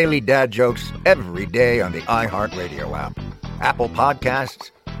 Listen to Daily Dad Jokes every day on the iHeartRadio app, Apple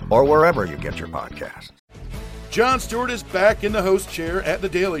Podcasts, or wherever you get your podcasts. Jon Stewart is back in the host chair at The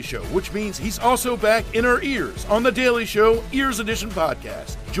Daily Show, which means he's also back in our ears on The Daily Show Ears Edition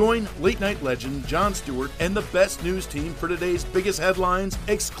podcast. Join late-night legend Jon Stewart and the best news team for today's biggest headlines,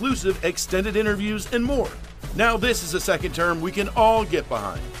 exclusive extended interviews, and more. Now this is a second term we can all get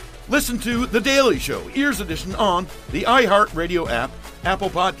behind. Listen to The Daily Show Ears Edition on the iHeartRadio app, Apple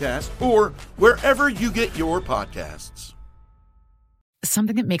Podcasts, or wherever you get your podcasts.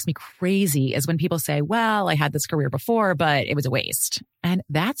 Something that makes me crazy is when people say, well, I had this career before, but it was a waste. And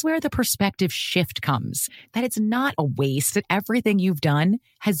that's where the perspective shift comes, that it's not a waste, that everything you've done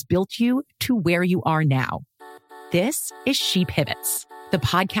has built you to where you are now. This is She Pivots, the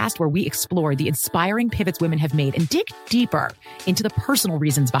podcast where we explore the inspiring pivots women have made and dig deeper into the personal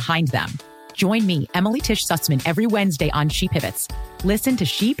reasons behind them. Join me, Emily Tish Sussman, every Wednesday on She Pivots. Listen to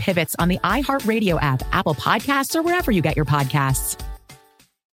She Pivots on the iHeartRadio app, Apple Podcasts, or wherever you get your podcasts.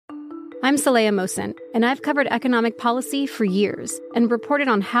 I'm Saleha Mohsen, and I've covered economic policy for years and reported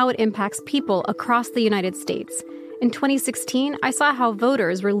on how it impacts people across the United States. In 2016, I saw how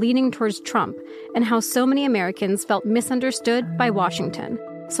voters were leaning towards Trump and how so many Americans felt misunderstood by Washington.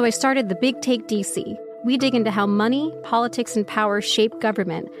 So I started The Big Take DC. We dig into how money, politics, and power shape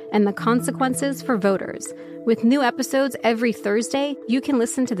government and the consequences for voters. With new episodes every Thursday, you can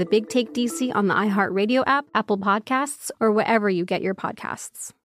listen to The Big Take DC on the iHeartRadio app, Apple Podcasts, or wherever you get your podcasts.